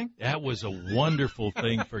a good thing. That was a wonderful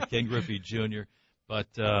thing for Ken Griffey Jr., but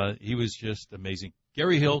he was just amazing.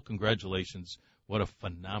 Gary Hill, congratulations. What a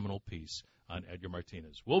phenomenal piece on Edgar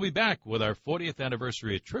Martinez. We'll be back with our 40th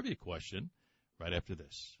anniversary trivia question right after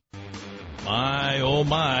this. My, oh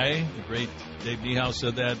my, the great Dave Niehaus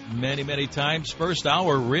said that many, many times. First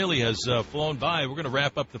hour really has flown by. We're going to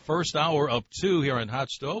wrap up the first hour of 2 here on Hot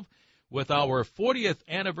Stove with our 40th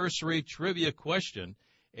anniversary trivia question.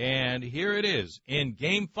 And here it is. In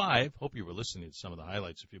Game 5, hope you were listening to some of the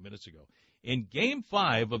highlights a few minutes ago. In Game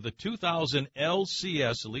 5 of the 2000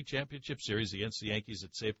 LCS Elite Championship Series against the Yankees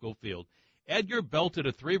at Safeco Field, Edgar belted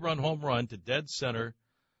a 3-run home run to dead center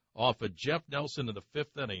off of Jeff Nelson in the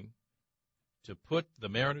 5th inning to put the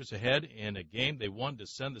Mariners ahead in a game they won to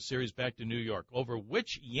send the series back to New York. Over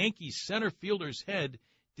which Yankee center fielder's head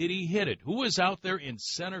did he hit it? Who is out there in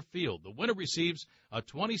center field? The winner receives a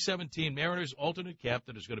 2017 Mariners alternate cap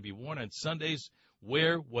that is going to be worn on Sundays.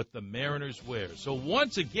 Wear what the Mariners wear. So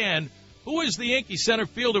once again, who is the Yankee center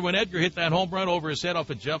fielder when Edgar hit that home run over his head off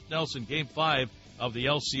of Jeff Nelson, Game 5 of the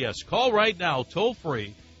LCS? Call right now, toll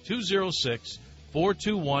free,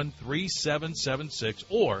 206-421-3776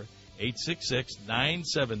 or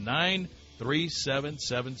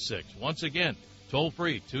 866-979-3776. Once again, toll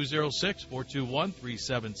free,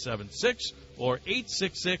 206-421-3776 or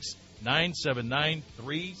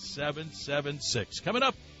 866-979-3776. Coming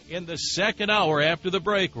up in the second hour after the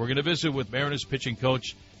break, we're going to visit with Mariners pitching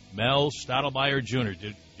coach Mel Stottlemyre Jr.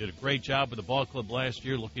 Did a great job with the ball club last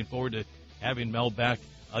year. Looking forward to having Mel back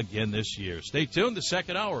again this year. Stay tuned. The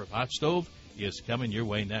second hour of Hot Stove is coming your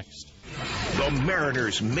way next. The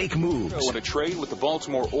Mariners make moves. Want to trade with the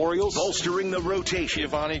Baltimore Orioles? Bolstering the rotation.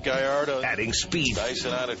 Giovanni Gallardo adding speed.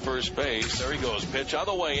 Dyson out at first base. There he goes. Pitch on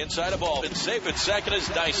the way. Inside a ball. And safe at second is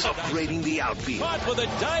Dyson. Upgrading the outfield. Caught with a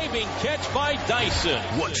diving catch by Dyson.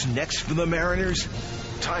 What's next for the Mariners?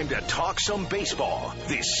 Time to talk some baseball.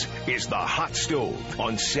 This is the Hot Stove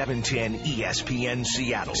on 710 ESPN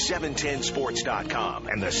Seattle, 710sports.com,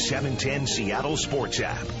 and the 710 Seattle Sports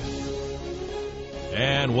app.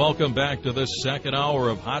 And welcome back to the second hour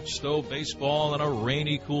of Hot Stove Baseball on a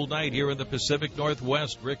rainy, cool night here in the Pacific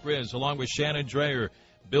Northwest. Rick Riz, along with Shannon Dreyer,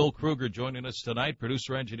 Bill Kruger joining us tonight,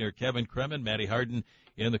 producer-engineer Kevin Kremen, Matty Harden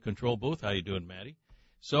in the control booth. How you doing, Matty?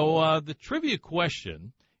 So the trivia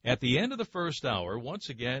question at the end of the first hour, once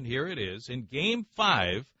again, here it is. In Game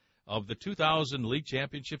 5 of the 2000 League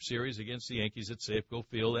Championship Series against the Yankees at Safeco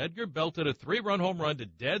Field, Edgar belted a 3-run home run to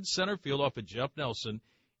dead center field off of Jeff Nelson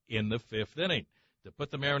in the 5th inning to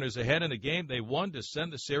put the Mariners ahead in a game they won to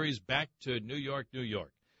send the series back to New York, New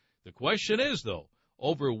York. The question is, though,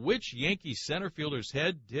 over which Yankee center fielder's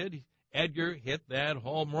head did Edgar hit that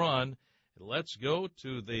home run? Let's go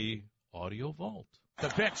to the audio vault. The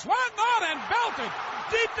pitch swung on and belted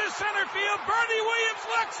deep to center field. Bernie Williams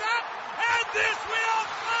looks up, and this will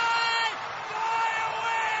fly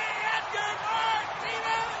away. Edgar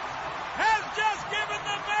Martinez has just given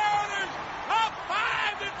the Mariners a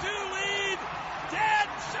 5-2 lead.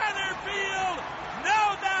 Dead center field, no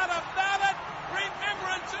doubt about it.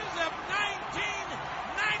 Remembrances of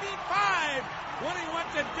 1995 when he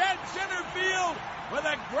went to dead center field with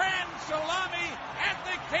a grand and salami at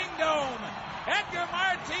the Kingdome. Edgar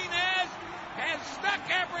Martinez has stuck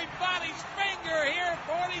everybody's finger here,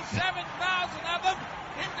 47,000 of them,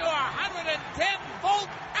 into a 110-volt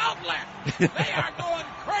outlet. They are going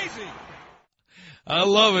crazy. I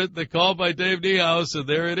love it. The call by Dave Niehaus, and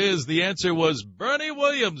there it is. The answer was Bernie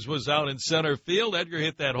Williams was out in center field. Edgar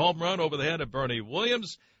hit that home run over the head of Bernie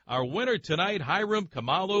Williams. Our winner tonight, Hiram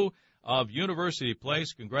Kamalu of University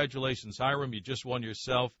Place. Congratulations, Hiram. You just won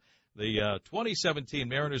yourself the 2017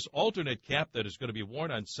 Mariners alternate cap that is going to be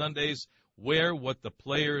worn on Sundays. Wear what the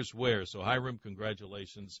players wear. So, Hiram,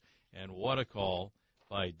 congratulations. And what a call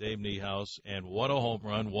by Dave Niehaus, and what a home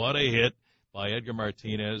run, what a hit by Edgar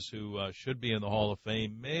Martinez, who should be in the Hall of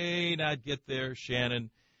Fame. May not get there, Shannon,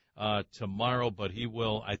 tomorrow, but he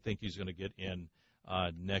will. I think he's going to get in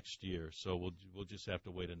next year. So we'll just have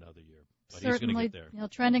to wait another year. But certainly, he's going to get there. You know,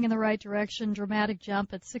 trending in the right direction. Dramatic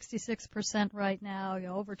jump at 66% right now. You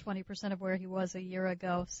know, over 20% of where he was a year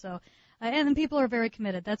ago. So, and then people are very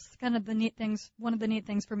committed. That's kind of the neat things. One of the neat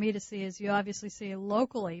things for me to see is you obviously see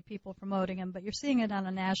locally people promoting him, but you're seeing it on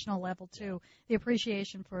a national level too. The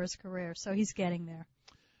appreciation for his career. So he's getting there.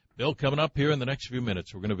 Bill, coming up here in the next few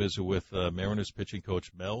minutes, we're going to visit with Mariners pitching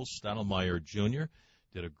coach Mel Stottlemyre Jr.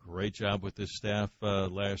 Did a great job with his staff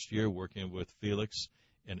last year, working with Felix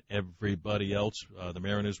and everybody else. The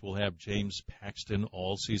Mariners will have James Paxton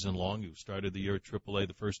all season long, who started the year at AAA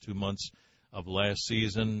the first 2 months of last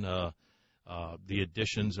season. The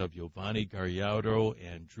additions of Giovanni Gallardo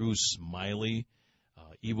and Drew Smiley.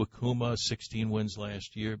 Iwakuma, 16 wins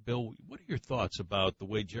last year. Bill, what are your thoughts about the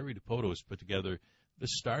way Jerry Dipoto has put together the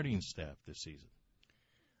starting staff this season?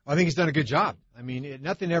 I think he's done a good job. I mean,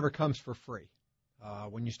 nothing ever comes for free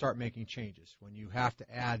when you start making changes. When you have to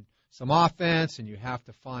add some offense and you have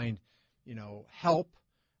to find, help.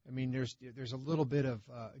 I mean, there's a little bit of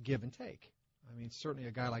give and take. I mean, certainly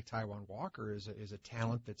a guy like Taijuan Walker is a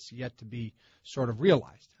talent that's yet to be sort of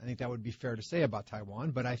realized. I think that would be fair to say about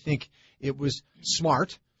Taijuan, but I think it was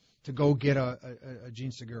smart to go get a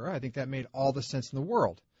Gene Segura. I think that made all the sense in the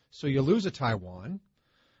world. So you lose a Taijuan,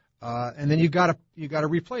 and then you've got to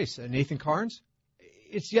replace Nathan Carnes.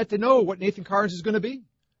 It's yet to know what Nathan Carnes is going to be.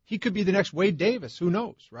 He could be the next Wade Davis. Who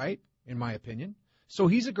knows, right? In my opinion. So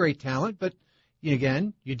he's a great talent, but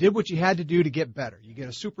again, you did what you had to do to get better. You get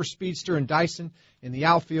a super speedster in Dyson in the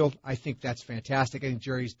outfield. I think that's fantastic. I think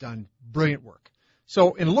Jerry's done brilliant work.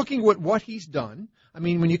 So in looking at what he's done, I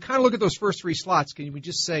mean, when you kind of look at those first three slots, can we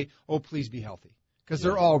just say, oh, please be healthy? Because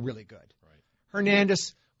they're all really good. Right.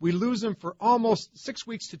 Hernandez, we lose him for almost 6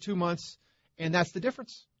 weeks to 2 months, and that's the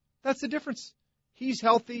difference. That's the difference. He's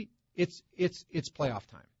healthy. It's playoff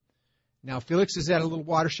time. Now, Felix is at a little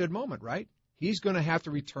watershed moment, right? He's going to have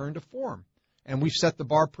to return to form. And we've set the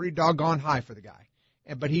bar pretty doggone high for the guy.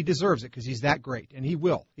 But he deserves it because he's that great. And he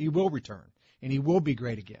will. He will return. And he will be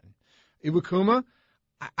great again. Iwakuma,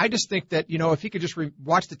 I just think that, if he could just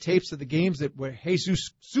watch the tapes of the games where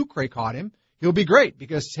Jesus Sucre caught him, he'll be great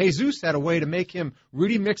because Jesus had a way to make him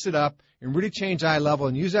really mix it up and really change eye level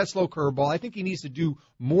and use that slow curveball. I think he needs to do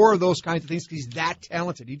more of those kinds of things because he's that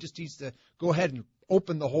talented. He just needs to go ahead and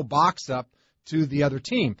open the whole box up to the other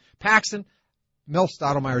team. Paxton, Mel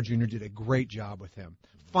Stottlemyre Jr. did a great job with him,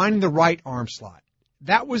 finding the right arm slot.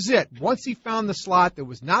 That was it. Once he found the slot that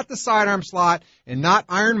was not the sidearm slot and not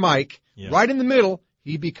Iron Mike, right in the middle,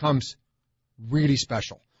 he becomes really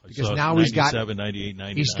special. Because so now 97, 98,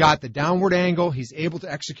 99. He's got the downward angle. He's able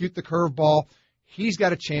to execute the curveball. He's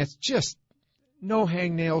got a chance. Just no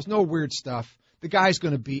hangnails, no weird stuff. The guy's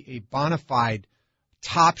going to be a bona fide,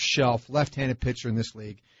 top-shelf left-handed pitcher in this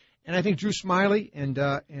league. And I think Drew Smiley and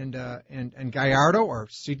Gallardo are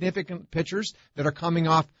significant pitchers that are coming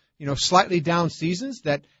off, slightly down seasons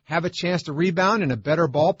that have a chance to rebound in a better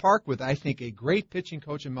ballpark with, I think, a great pitching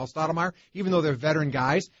coach in Mel Stottlemyre. Even though they're veteran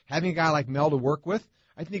guys, having a guy like Mel to work with,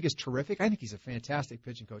 I think is terrific. I think he's a fantastic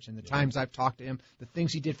pitching coach. And the times I've talked to him, the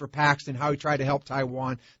things he did for Paxton, how he tried to help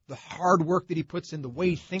Taijuan, the hard work that he puts in, the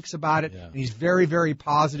way he thinks about it, and he's very, very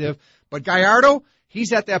positive. But Gallardo,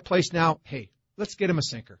 he's at that place now, hey, let's get him a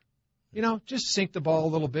sinker. Just sink the ball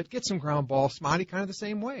a little bit, get some ground ball. Smiley kind of the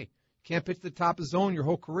same way. Can't pitch the top of the zone your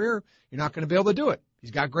whole career, you're not going to be able to do it.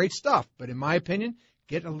 He's got great stuff. But in my opinion,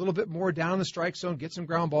 get a little bit more down the strike zone, get some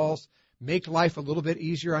ground balls, make life a little bit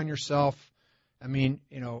easier on yourself. I mean,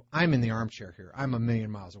 I'm in the armchair here. I'm a million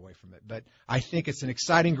miles away from it. But I think it's an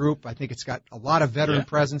exciting group. I think it's got a lot of veteran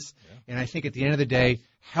presence. And I think at the end of the day,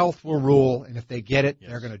 health will rule. And if they get it,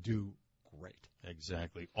 they're going to do great.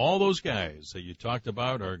 Exactly. All those guys that you talked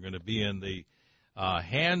about are going to be in the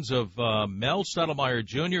hands of Mel Stottlemyre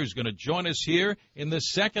Jr., who's going to join us here in the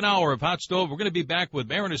second hour of Hot Stove. We're going to be back with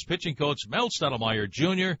Mariners pitching coach Mel Stottlemyre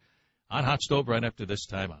Jr. on Hot Stove right after this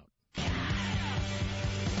timeout.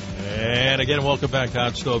 And again, welcome back to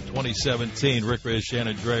Hot Stove 2017. Rick Riz,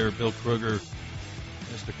 Shannon Dreyer, Bill Kruger,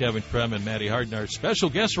 Mr. Kevin Krem, and Matty Harden. Our special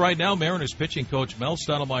guest right now, Mariners pitching coach Mel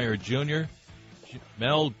Stottlemyre Jr.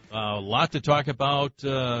 Mel, a lot to talk about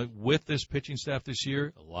with this pitching staff this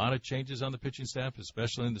year. A lot of changes on the pitching staff,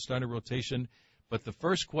 especially in the starting rotation. But the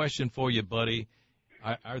first question for you, buddy,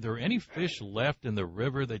 are there any fish left in the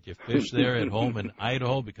river that you fish there at home in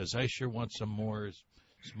Idaho? Because I sure want some more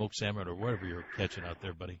smoked salmon or whatever you're catching out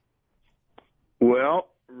there, buddy. Well,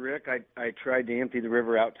 Rick, I tried to empty the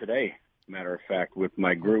river out today, matter of fact, with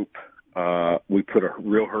my group. We put a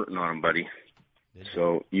real hurting on them, buddy.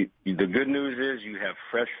 So the good news is you have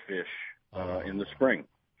fresh fish in the spring.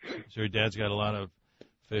 So your dad's got a lot of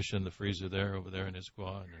fish in the freezer there over there in his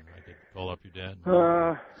squad, and I could call up your dad.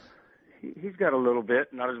 He's got a little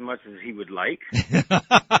bit, not as much as he would like,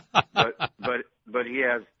 but he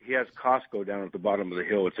has Costco down at the bottom of the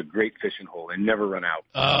hill. It's a great fishing hole. They never run out.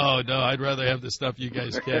 Oh no, I'd rather have the stuff you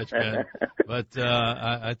guys catch, man. But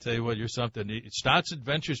I tell you what, you're something. Stotts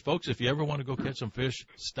Adventures, folks. If you ever want to go catch some fish,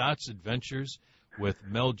 Stotts Adventures with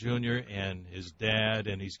Mel Jr. and his dad,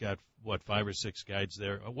 and he's got 5 or 6 guides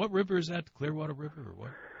there. What river is that? Clearwater River or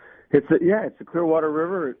what? It's a Clearwater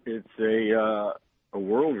River. It's a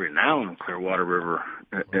world-renowned Clearwater River.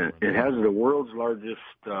 It has the world's largest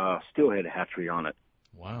steelhead hatchery on it.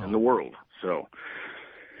 Wow. In the world. So,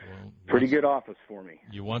 pretty good office for me.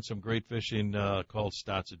 You want some great fishing called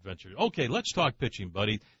Stotts Adventures. Okay, let's talk pitching,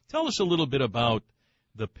 buddy. Tell us a little bit about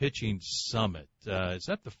the Pitching Summit. Is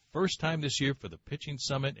that the first time this year for the Pitching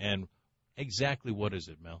Summit, and exactly what is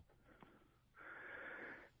it, Mel?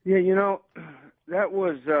 Yeah, that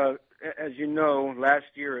was, as you know, last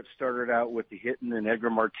year it started out with the Hitton and Edgar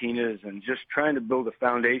Martinez and just trying to build a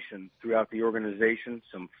foundation throughout the organization,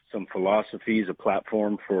 some philosophies, a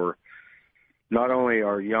platform for not only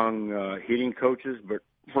our young hitting coaches, but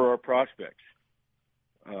for our prospects.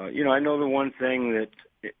 I know the one thing that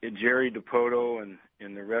Jerry Dipoto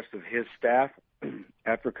and the rest of his staff,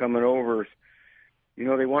 after coming over,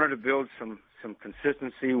 they wanted to build some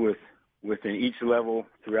consistency within each level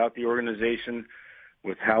throughout the organization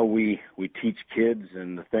with how we teach kids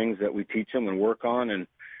and the things that we teach them and work on. And,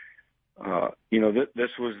 this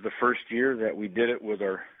was the first year that we did it with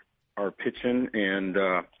our pitching, and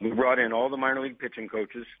we brought in all the minor league pitching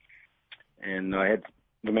coaches, and I had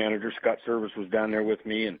the manager, Scott Service, was down there with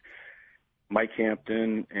me, and Mike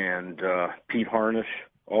Hampton and Pete Harnish,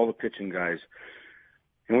 all the pitching guys.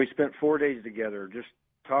 And we spent 4 days together just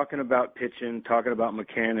talking about pitching, talking about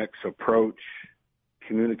mechanics, approach,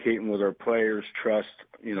 communicating with our players, trust,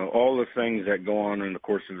 all the things that go on in the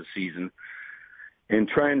course of the season, and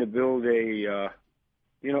trying to build a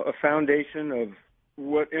foundation of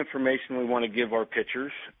what information we want to give our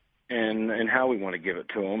pitchers and how we want to give it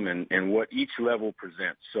to them and what each level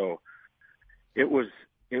presents. So it was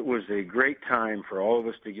a great time for all of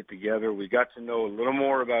us to get together. We got to know a little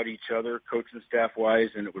more about each other, coach and staff-wise,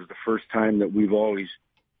 and it was the first time that we've always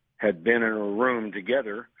had been in a room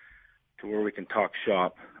together to where we can talk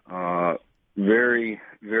shop. Very,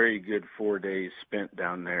 very good 4 days spent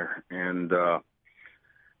down there. And,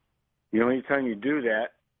 anytime you do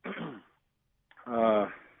that,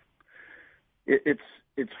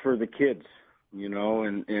 it's for the kids,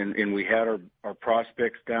 and we had our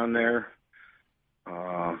prospects down there.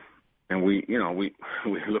 And we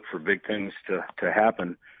look for big things to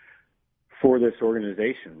happen for this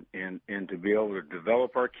organization and to be able to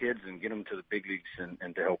develop our kids and get them to the big leagues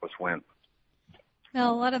and to help us win.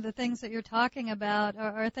 Now, a lot of the things that you're talking about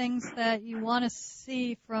are things that you want to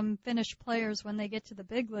see from finished players when they get to the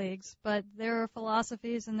big leagues, but there are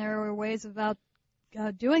philosophies and there are ways about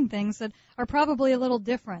doing things that are probably a little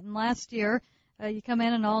different. And last year, you come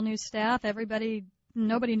in an all-new staff, nobody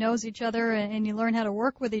knows each other, and you learn how to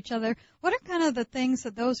work with each other. What are kind of the things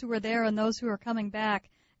that those who were there and those who are coming back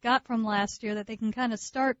got from last year that they can kind of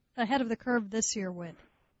start ahead of the curve this year with?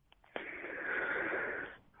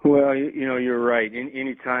 Well, you're right.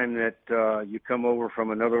 Any time that you come over from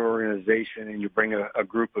another organization and you bring a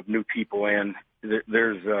group of new people in,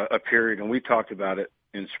 there's a period, and we talked about it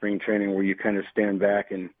in spring training, where you kind of stand back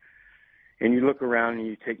and you look around and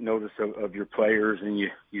you take notice of your players, and you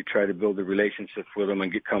try to build the relationships with them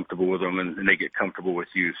and get comfortable with them, and they get comfortable with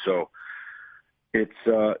you. So it's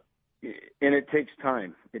and it takes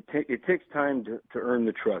time. It takes time to earn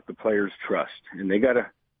the players' trust, and they gotta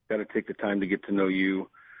take the time to get to know you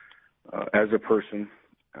as a person,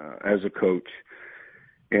 as a coach.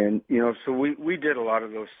 And so we did a lot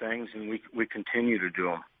of those things, and we continue to do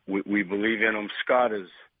them. We believe in them. Scott is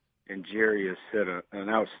and Jerry has set an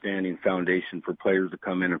outstanding foundation for players to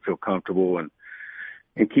come in and feel comfortable and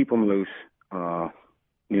keep them loose. The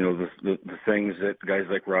things that guys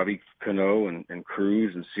like Robbie Cano and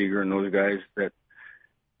Cruz and Seager and those guys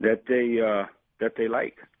that they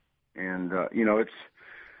like. And, it's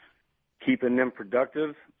keeping them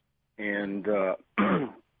productive and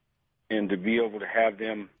to be able to have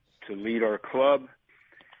them to lead our club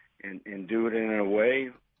and do it in a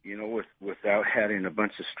way, without having a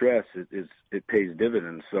bunch of stress, it pays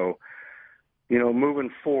dividends. So,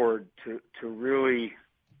 moving forward to really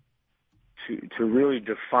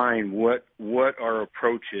define what our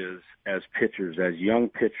approach is as pitchers, as young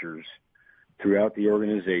pitchers throughout the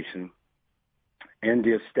organization, and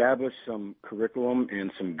to establish some curriculum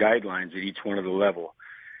and some guidelines at each one of the level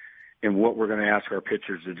and what we're going to ask our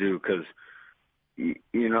pitchers to do. Because,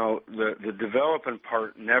 the development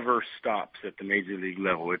part never stops at the major league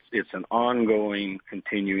level. It's an ongoing,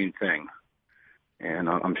 continuing thing. And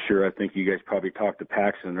I'm sure, I think you guys probably talked to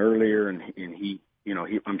Paxton earlier, and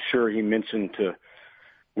I'm sure he mentioned to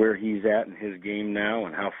where he's at in his game now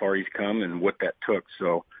and how far he's come and what that took.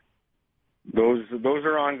 So those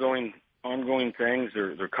are ongoing things.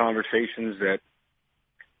 They're conversations that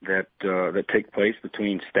take place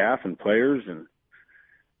between staff and players, and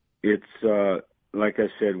it's like I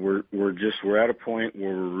said, we're at a point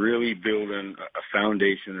where we're really building a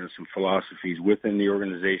foundation and some philosophies within the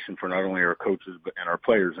organization for not only our coaches but and our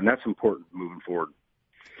players, and that's important moving forward.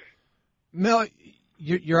 Mel,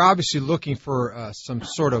 you're obviously looking for some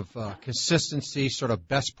sort of consistency, sort of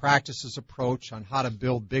best practices approach on how to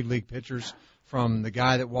build big league pitchers, from the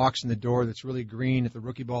guy that walks in the door that's really green at the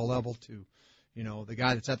rookie ball level to, the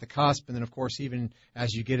guy that's at the cusp, and then, of course, even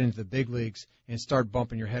as you get into the big leagues and start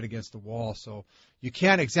bumping your head against the wall. So you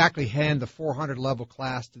can't exactly hand the 400 level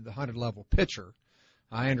class to the 100 level pitcher.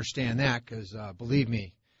 I understand that because, believe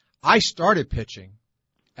me, I started pitching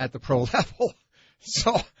at the pro level.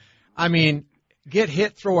 So, get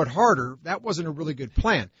hit, throw it harder, that wasn't a really good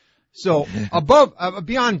plan. So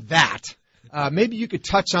beyond that, maybe you could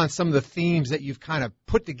touch on some of the themes that you've kind of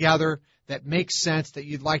put together that make sense, that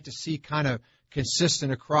you'd like to see kind of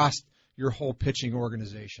consistent across your whole pitching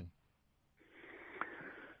organization.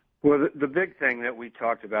 Well, the big thing that we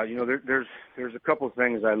talked about, there's a couple of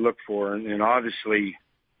things I look for, and obviously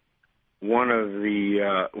one of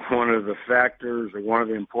the factors, or one of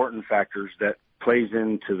the important factors that plays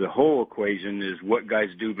into the whole equation, is what guys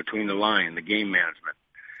do between the line, the game management,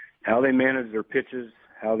 how they manage their pitches,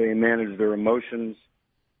 how they manage their emotions,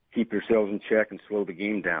 keep themselves in check, and slow the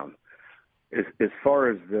game down. As far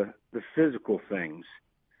as the physical things,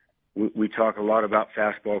 we talk a lot about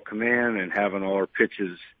fastball command and having all our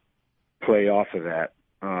pitches play off of that.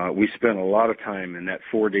 We spent a lot of time in that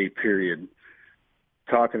 4-day period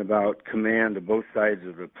talking about command to both sides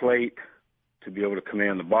of the plate, to be able to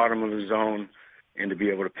command the bottom of the zone, and to be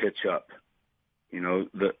able to pitch up.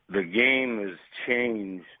 The game has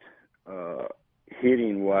changed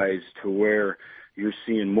hitting-wise to where you're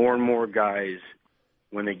seeing more and more guys,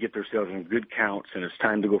 when they get themselves in good counts and it's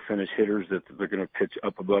time to go finish hitters, that they're going to pitch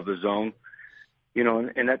up above the zone.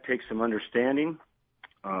 And that takes some understanding,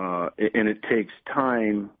 and it takes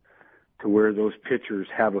time to where those pitchers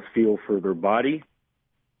have a feel for their body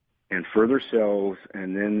and for themselves,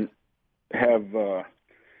 and then have they're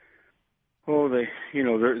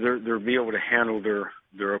be able to handle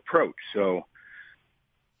their approach. So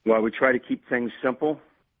while we try to keep things simple,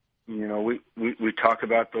 we talk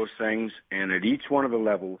about those things, and at each one of the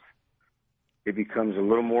levels, it becomes a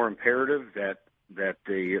little more imperative that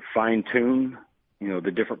they fine tune,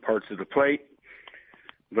 the different parts of the plate.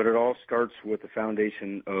 But it all starts with the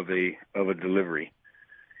foundation of a delivery,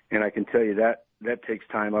 and I can tell you that takes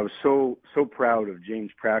time. I was so proud of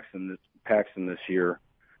James Paxton this year.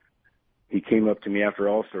 He came up to me after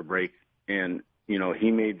All-Star break, and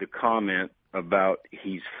he made the comment about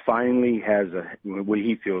he's finally has what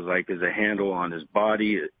he feels like is a handle on his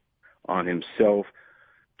body, on himself,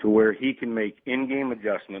 to where he can make in-game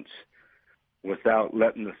adjustments without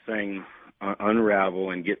letting the thing unravel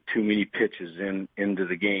and get too many pitches into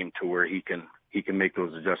the game, to where he can make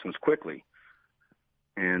those adjustments quickly.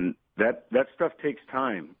 And that stuff takes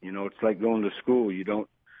time. It's like going to school. You don't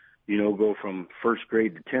go from first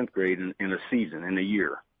grade to 10th grade in a season, in a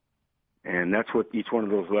year. And that's what each one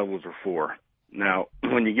of those levels are for. Now,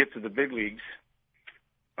 when you get to the big leagues,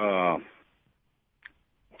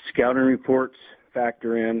 scouting reports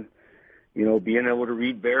factor in, being able to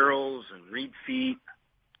read barrels and read feet,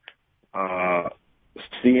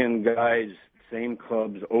 seeing guys, same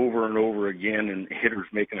clubs over and over again, and hitters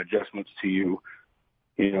making adjustments to you.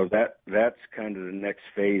 that's kind of the next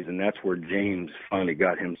phase, and that's where James finally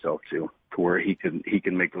got himself to where he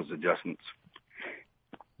can make those adjustments.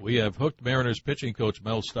 We have hooked Mariners pitching coach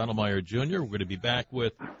Mel Stottlemyre Jr. We're going to be back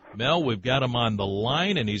with Mel. We've got him on the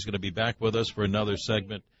line, and he's going to be back with us for another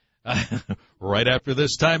segment right after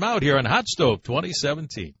this timeout here on Hot Stove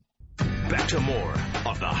 2017. Back to more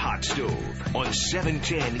of the Hot Stove on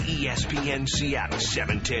 710 ESPN Seattle,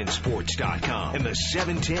 710sports.com, and the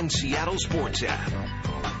 710 Seattle Sports app.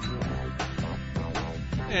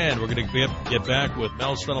 And we're going to get back with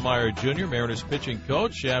Mel Stottlemyre Jr., Mariners pitching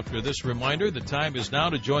coach. After this reminder, the time is now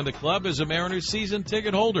to join the club as a Mariners season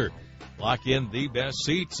ticket holder. Lock in the best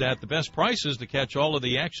seats at the best prices to catch all of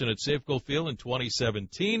the action at Safeco Field in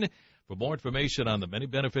 2017. For more information on the many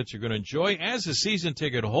benefits you're going to enjoy as a season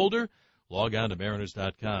ticket holder, log on to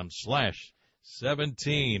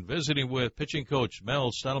Mariners.com/17. Visiting with pitching coach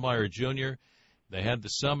Mel Stottlemyre Jr. They had the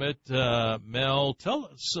summit. Mel, tell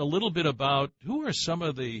us a little bit about who are some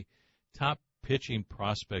of the top pitching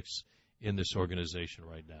prospects in this organization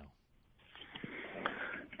right now?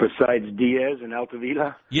 Besides Diaz and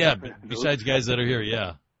Altavilla? Yeah, besides guys that are here,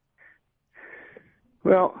 yeah.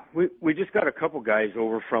 Well, we just got a couple guys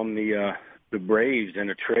over from the Braves in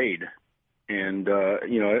a trade. And,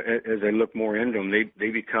 as I look more into them, they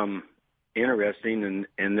become interesting,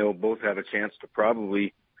 and they'll both have a chance to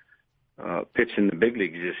probably pitch in the big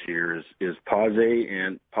leagues this year is Paz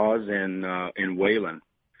and Whalen.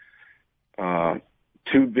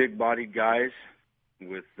 Two big-bodied guys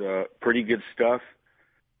with pretty good stuff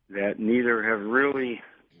that neither have really,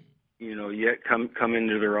 yet come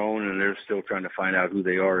into their own, and they're still trying to find out who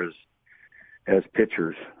they are as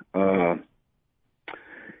pitchers. And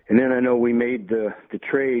then I know we made the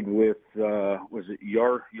trade with was it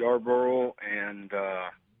Yarborough and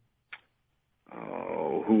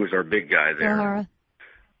who was our big guy there? Grahara.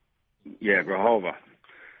 Yeah, Grijalva.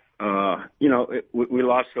 We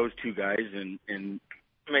lost those two guys in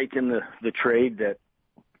making the trade that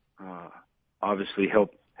obviously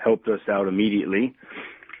helped us out immediately.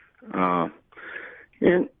 And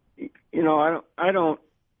I don't.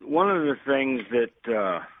 One of the things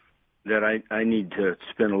that I need to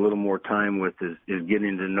spend a little more time with is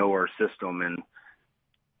getting to know our system, and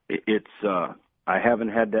it's I haven't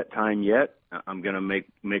had that time yet. I'm going to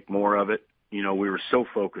make more of it. We were so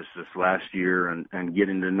focused this last year and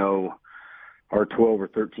getting to know our 12 or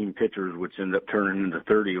 13 pitchers, which ended up turning into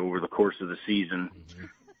 30 over the course of the season,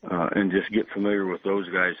 and just get familiar with those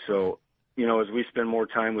guys. So, as we spend more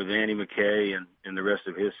time with Andy McKay and the rest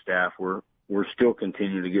of his staff, we're still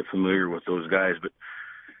continuing to get familiar with those guys. But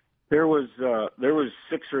there was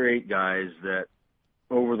 6 or 8 guys that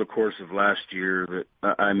over the course of last year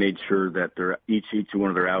that I made sure that each one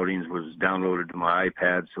of their outings was downloaded to my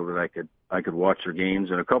iPad so that I could watch their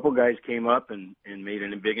games. And a couple guys came up and made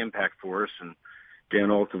a big impact for us, and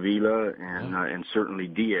Dan Altavilla and certainly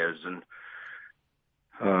Diaz. And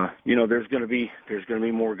there's going to be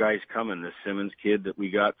more guys coming. This Simmons kid that we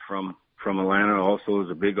got from Atlanta also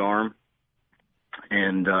is a big arm,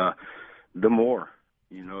 and the more.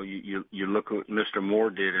 You look at what Mr. Moore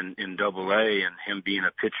did in Double-A, and him being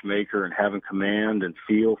a pitch maker and having command and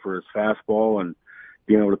feel for his fastball and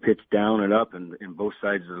being able to pitch down and up and both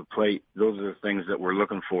sides of the plate. Those are the things that we're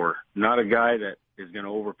looking for. Not a guy that is going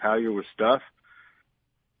to overpower you with stuff,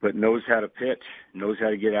 but knows how to pitch, knows how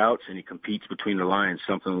to get outs, and he competes between the lines,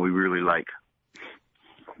 something we really like.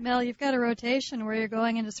 Mel, you've got a rotation where you're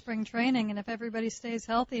going into spring training, and if everybody stays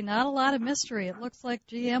healthy, not a lot of mystery. It looks like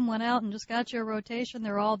GM went out and just got you a rotation.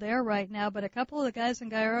 They're all there right now, but a couple of the guys in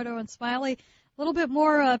Gallardo and Smiley, a little bit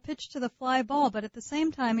more pitch to the fly ball, but at the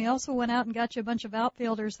same time, he also went out and got you a bunch of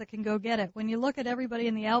outfielders that can go get it. When you look at everybody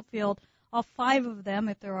in the outfield, all 5 of them,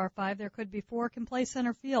 if there are 5, there could be 4, can play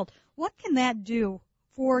center field. What can that do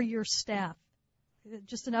for your staff?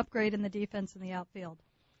 Just an upgrade in the defense in the outfield.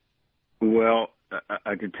 Well,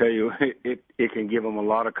 I can tell you it can give them a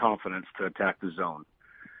lot of confidence to attack the zone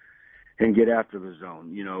and get after the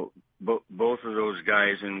zone. Both of those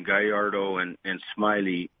guys in Gallardo and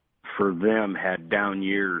Smiley, for them, had down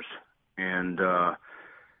years. And, the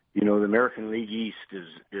American League East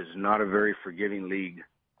is not a very forgiving league.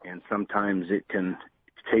 And sometimes it can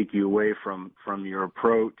take you away from your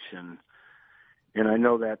approach. And I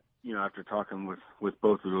know that, after talking with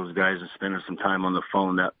both of those guys and spending some time on the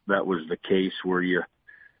phone, that was the case where you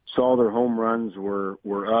saw their home runs were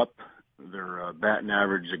up, their batting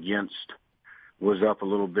average against was up a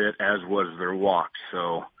little bit, as was their walks.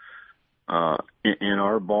 So in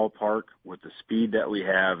our ballpark, with the speed that we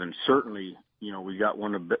have, and certainly, we got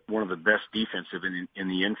one of the best defensive in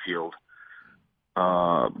the infield.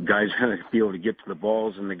 Guys going to be able to get to the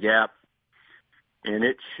balls in the gap. and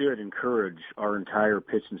it should encourage our entire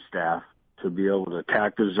pitching staff to be able to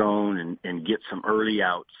attack the zone and get some early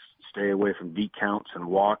outs, stay away from deep counts and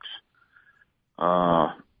walks.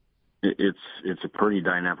 It's a pretty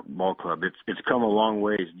dynamic ball club. It's come a long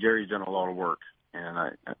ways. Jerry's done a lot of work,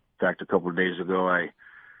 and in fact, a couple of days ago, I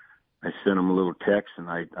sent him a little text, and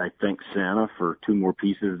I thanked Santa for 2 more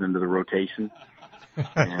pieces into the rotation,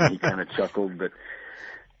 and he kind of chuckled. But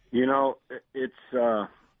it's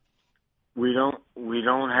we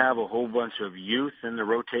don't have a whole bunch of youth in the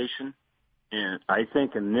rotation, and I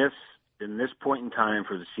think in this point in time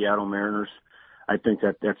for the Seattle Mariners, I think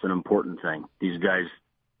that's an important thing. These guys,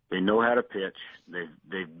 they know how to pitch.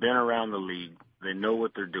 They've been around the league. They know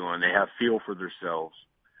what they're doing. They have feel for themselves.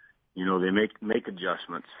 They make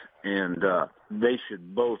adjustments, and they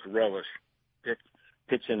should both relish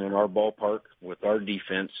pitching in our ballpark with our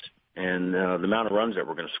defense and the amount of runs that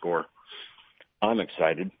we're going to score. I'm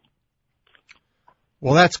excited.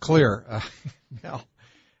 Well, that's clear. Mel,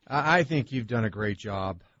 I think you've done a great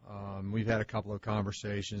job. We've had a couple of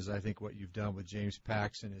conversations. I think what you've done with James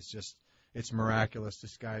Paxton is it's miraculous.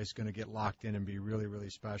 This guy is going to get locked in and be really, really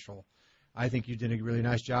special. I think you did a really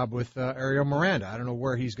nice job with Ariel Miranda. I don't know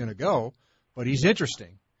where he's going to go, but he's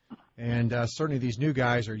interesting. And certainly these new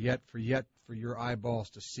guys are yet for your eyeballs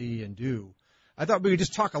to see and do. I thought we could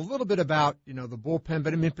just talk a little bit about, the bullpen,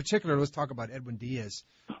 but in particular, let's talk about Edwin Diaz.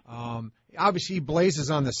 Obviously, Blaze is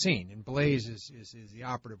on the scene, and Blaze is the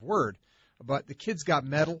operative word. But the kid's got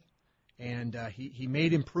mettle, and he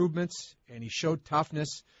made improvements, and he showed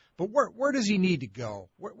toughness. But where does he need to go?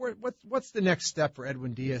 What's the next step for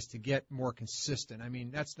Edwin Diaz to get more consistent? I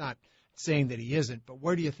mean, that's not saying that he isn't, but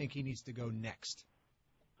where do you think he needs to go next?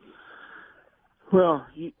 Well,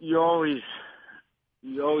 you always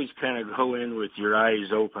kind of go in with your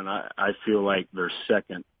eyes open. I feel like their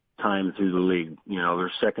second time through the league,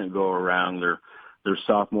 their second go around, their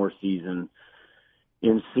sophomore season,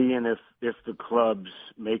 in seeing if the clubs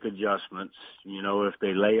make adjustments, if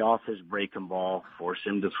they lay off his breaking ball, force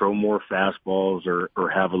him to throw more fastballs or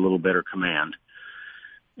have a little better command.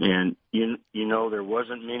 And, there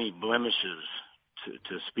wasn't many blemishes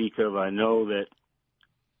to speak of. I know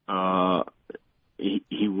that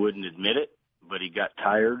he wouldn't admit it, but he got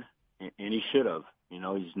tired, and he should have.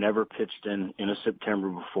 He's never pitched in a September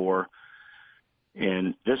before.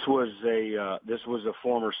 And this was a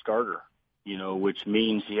former starter. Which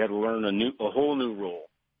means he had to learn a whole new role,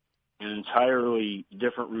 an entirely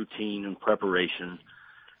different routine and preparation,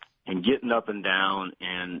 and getting up and down,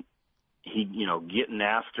 and getting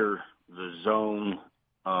after the zone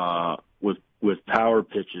with power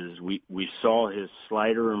pitches. We saw his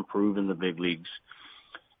slider improve in the big leagues,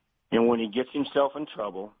 and when he gets himself in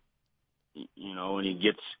trouble, and he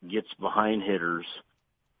gets behind hitters,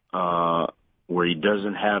 where he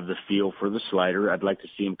doesn't have the feel for the slider, I'd like to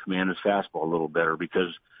see him command his fastball a little better,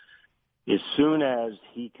 because as soon as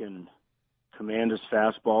he can command his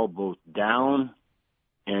fastball both down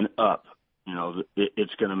and up,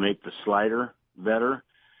 it's going to make the slider better,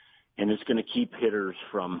 and it's going to keep hitters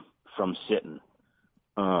from sitting.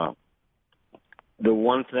 The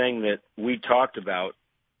one thing that we talked about,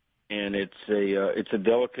 and it's a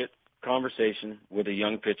delicate conversation with a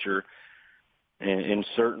young pitcher, and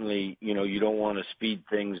certainly, you don't want to speed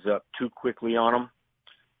things up too quickly on them,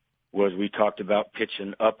 was we talked about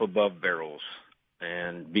pitching up above barrels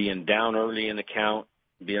and being down early in the count,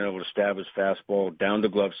 being able to stab his fastball down the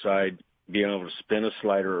glove side, being able to spin a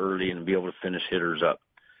slider early and be able to finish hitters up.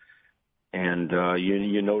 And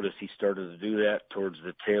you notice he started to do that towards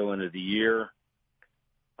the tail end of the year.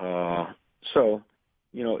 So,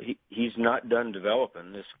 he's not done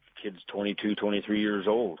developing. This kid's 22, 23 years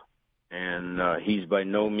old. And he's by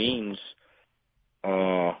no means,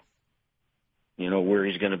 where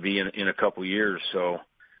he's going to be in a couple years. So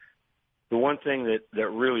the one thing that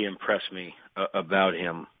really impressed me about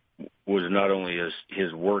him was not only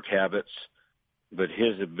his work habits, but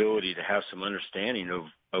his ability to have some understanding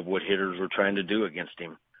of what hitters were trying to do against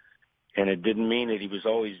him. And it didn't mean that he was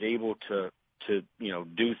always able to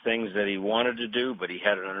do things that he wanted to do, but he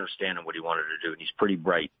had an understanding of what he wanted to do, and he's pretty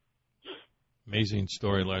bright. Amazing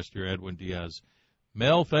story last year, Edwin Diaz.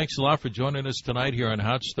 Mel, thanks a lot for joining us tonight here on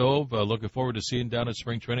Hot Stove. Looking forward to seeing you down at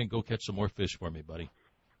spring training. Go catch some more fish for me, buddy.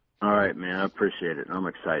 All right, man. I appreciate it. I'm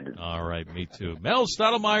excited. All right, me too. Mel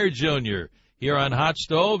Stottlemyre Jr. here on Hot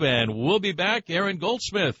Stove, and we'll be back. Aaron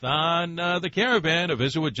Goldsmith on the Caravan to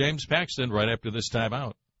visit with James Paxton right after this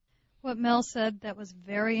timeout. What Mel said, that was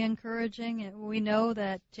very encouraging. We know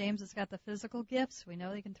that James has got the physical gifts. We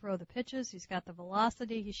know he can throw the pitches. He's got the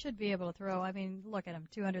velocity. He should be able to throw. I mean, look at him,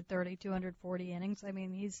 230, 240 innings. I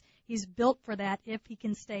mean, he's built for that if he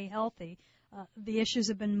can stay healthy. the issues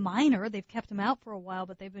have been minor. They've kept him out for a while,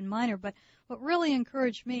 but they've been minor. But what really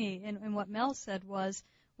encouraged me in what Mel said was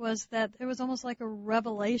that there was almost like a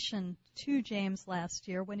revelation to James last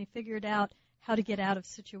year when he figured out how to get out of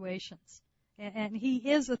situations. And he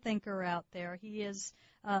is a thinker out there. He is,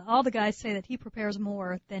 all the guys say that he prepares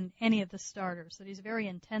more than any of the starters, that he's very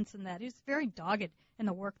intense in that. He's very dogged in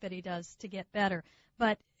the work that he does to get better.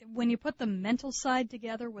 But when you put the mental side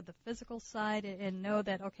together with the physical side and know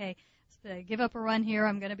that, okay, give up a run here,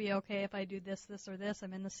 I'm going to be okay if I do this, this, or this.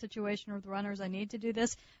 I'm in this situation with runners, I need to do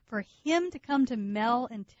this. For him to come to Mel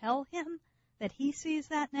and tell him that he sees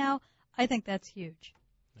that now, I think that's huge.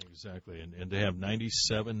 Exactly, and to have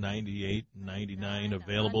 97, 98, 99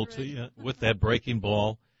 available to you with that breaking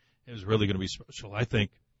ball is really going to be special. I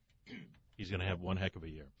think he's going to have one heck of a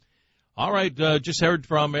year. All right, just heard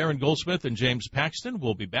from Aaron Goldsmith and James Paxton.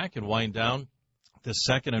 We'll be back and wind down the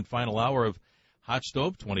second and final hour of Hot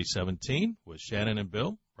Stove 2017 with Shannon and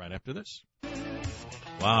Bill right after this.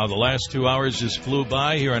 Wow, the last 2 hours just flew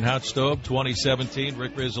by here on Hot Stove 2017.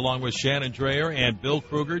 Rick Riz along with Shannon Dreyer and Bill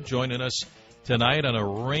Kruger joining us tonight on a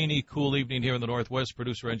rainy, cool evening here in the Northwest.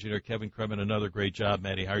 Producer-engineer Kevin Kremen, another great job.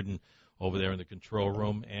 Matty Harden over there in the control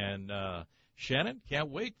room. And Shannon, can't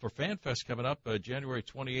wait for FanFest coming up January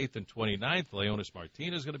 28th and 29th. Leonis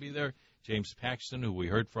Martinez is going to be there. James Paxton, who we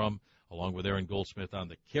heard from, along with Aaron Goldsmith on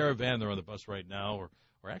the Caravan. They're on the bus right now, or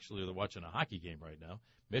actually they're watching a hockey game right now.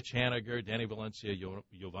 Mitch Haniger, Danny Valencia,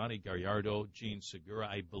 Giovanni Gallardo, Gene Segura,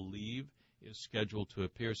 I believe, is scheduled to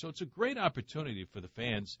appear. So it's a great opportunity for the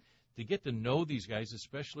fans to get to know these guys,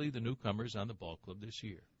 especially the newcomers on the ball club this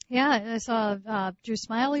year. Yeah, I saw Drew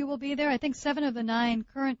Smiley will be there. I think 7 of the 9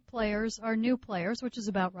 current players are new players, which is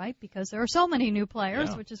about right because there are so many new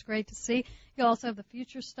players, which is great to see. You also have the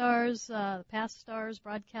future stars, the past stars,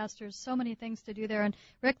 broadcasters, so many things to do there. And,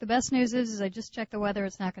 Rick, the best news is I just checked the weather.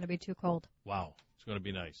 It's not going to be too cold. Wow. It's going to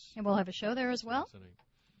be nice. And we'll have a show there as well.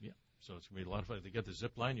 Yeah. So it's going to be a lot of fun. If they get the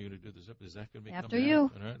zip line, you're going to do the zip. Is that going to be after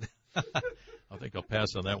you? All right. I think I'll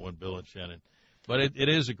pass on that one, Bill and Shannon. But it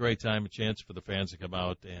is a great time, a chance for the fans to come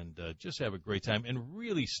out and just have a great time and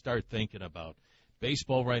really start thinking about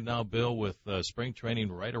baseball right now, Bill, with spring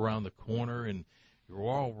training right around the corner, and you're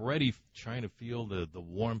already trying to feel the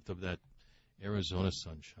warmth of that Arizona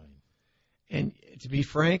sunshine. And to be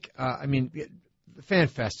frank, I mean, the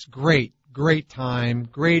FanFest's great time,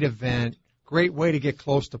 great event, great way to get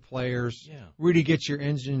close to players, really get your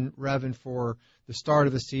engine revving for the start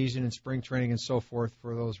of the season and spring training and so forth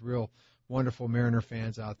for those real wonderful Mariner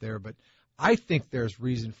fans out there. But I think there's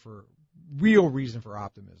real reason for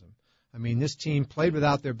optimism. I mean, this team played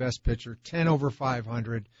without their best pitcher, 10 over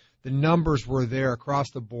 500. The numbers were there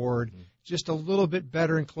across the board, just a little bit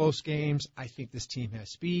better in close games. I think this team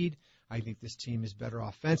has speed. I think this team is better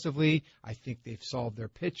offensively. I think they've solved their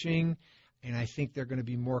pitching. And I think they're going to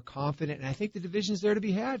be more confident. And I think the division's there to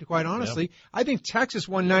be had, quite honestly. Yep. I think Texas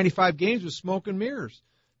won 95 games with smoke and mirrors.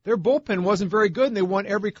 Their bullpen wasn't very good, and they won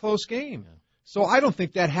every close game. Yeah. So I don't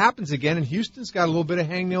think that happens again, and Houston's got a little bit of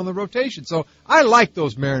hangnail in the rotation. So I like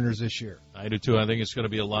those Mariners this year. I do, too. I think it's going to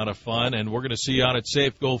be a lot of fun, and we're going to see you out at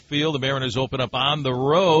Safeco Field. The Mariners open up on the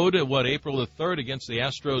road, April the 3rd against the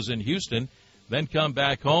Astros in Houston, then come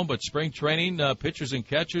back home. But spring training, pitchers and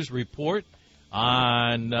catchers report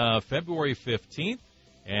on February 15th,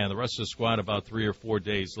 and the rest of the squad about 3 or 4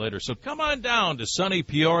 days later. So come on down to sunny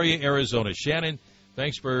Peoria, Arizona. Shannon,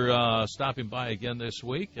 thanks for stopping by again this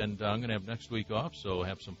week, and I'm going to have next week off, so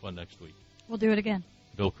have some fun next week. We'll do it again.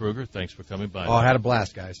 Bill Kruger, thanks for coming by. Oh, I had a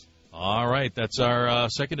blast, guys. All right, that's our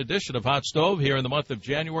second edition of Hot Stove here in the month of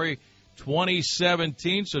January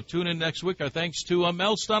 2017, so tune in next week. Our thanks to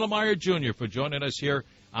Mel Stottlemyre Jr. for joining us here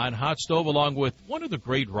on Hot Stove, along with one of the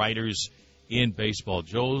great writers in baseball,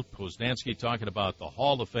 Joe Posnanski, talking about the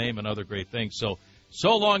Hall of Fame and other great things.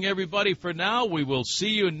 So long, everybody, for now. We will see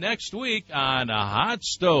you next week on A Hot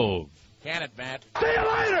Stove. Can it, Matt? See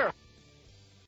you later!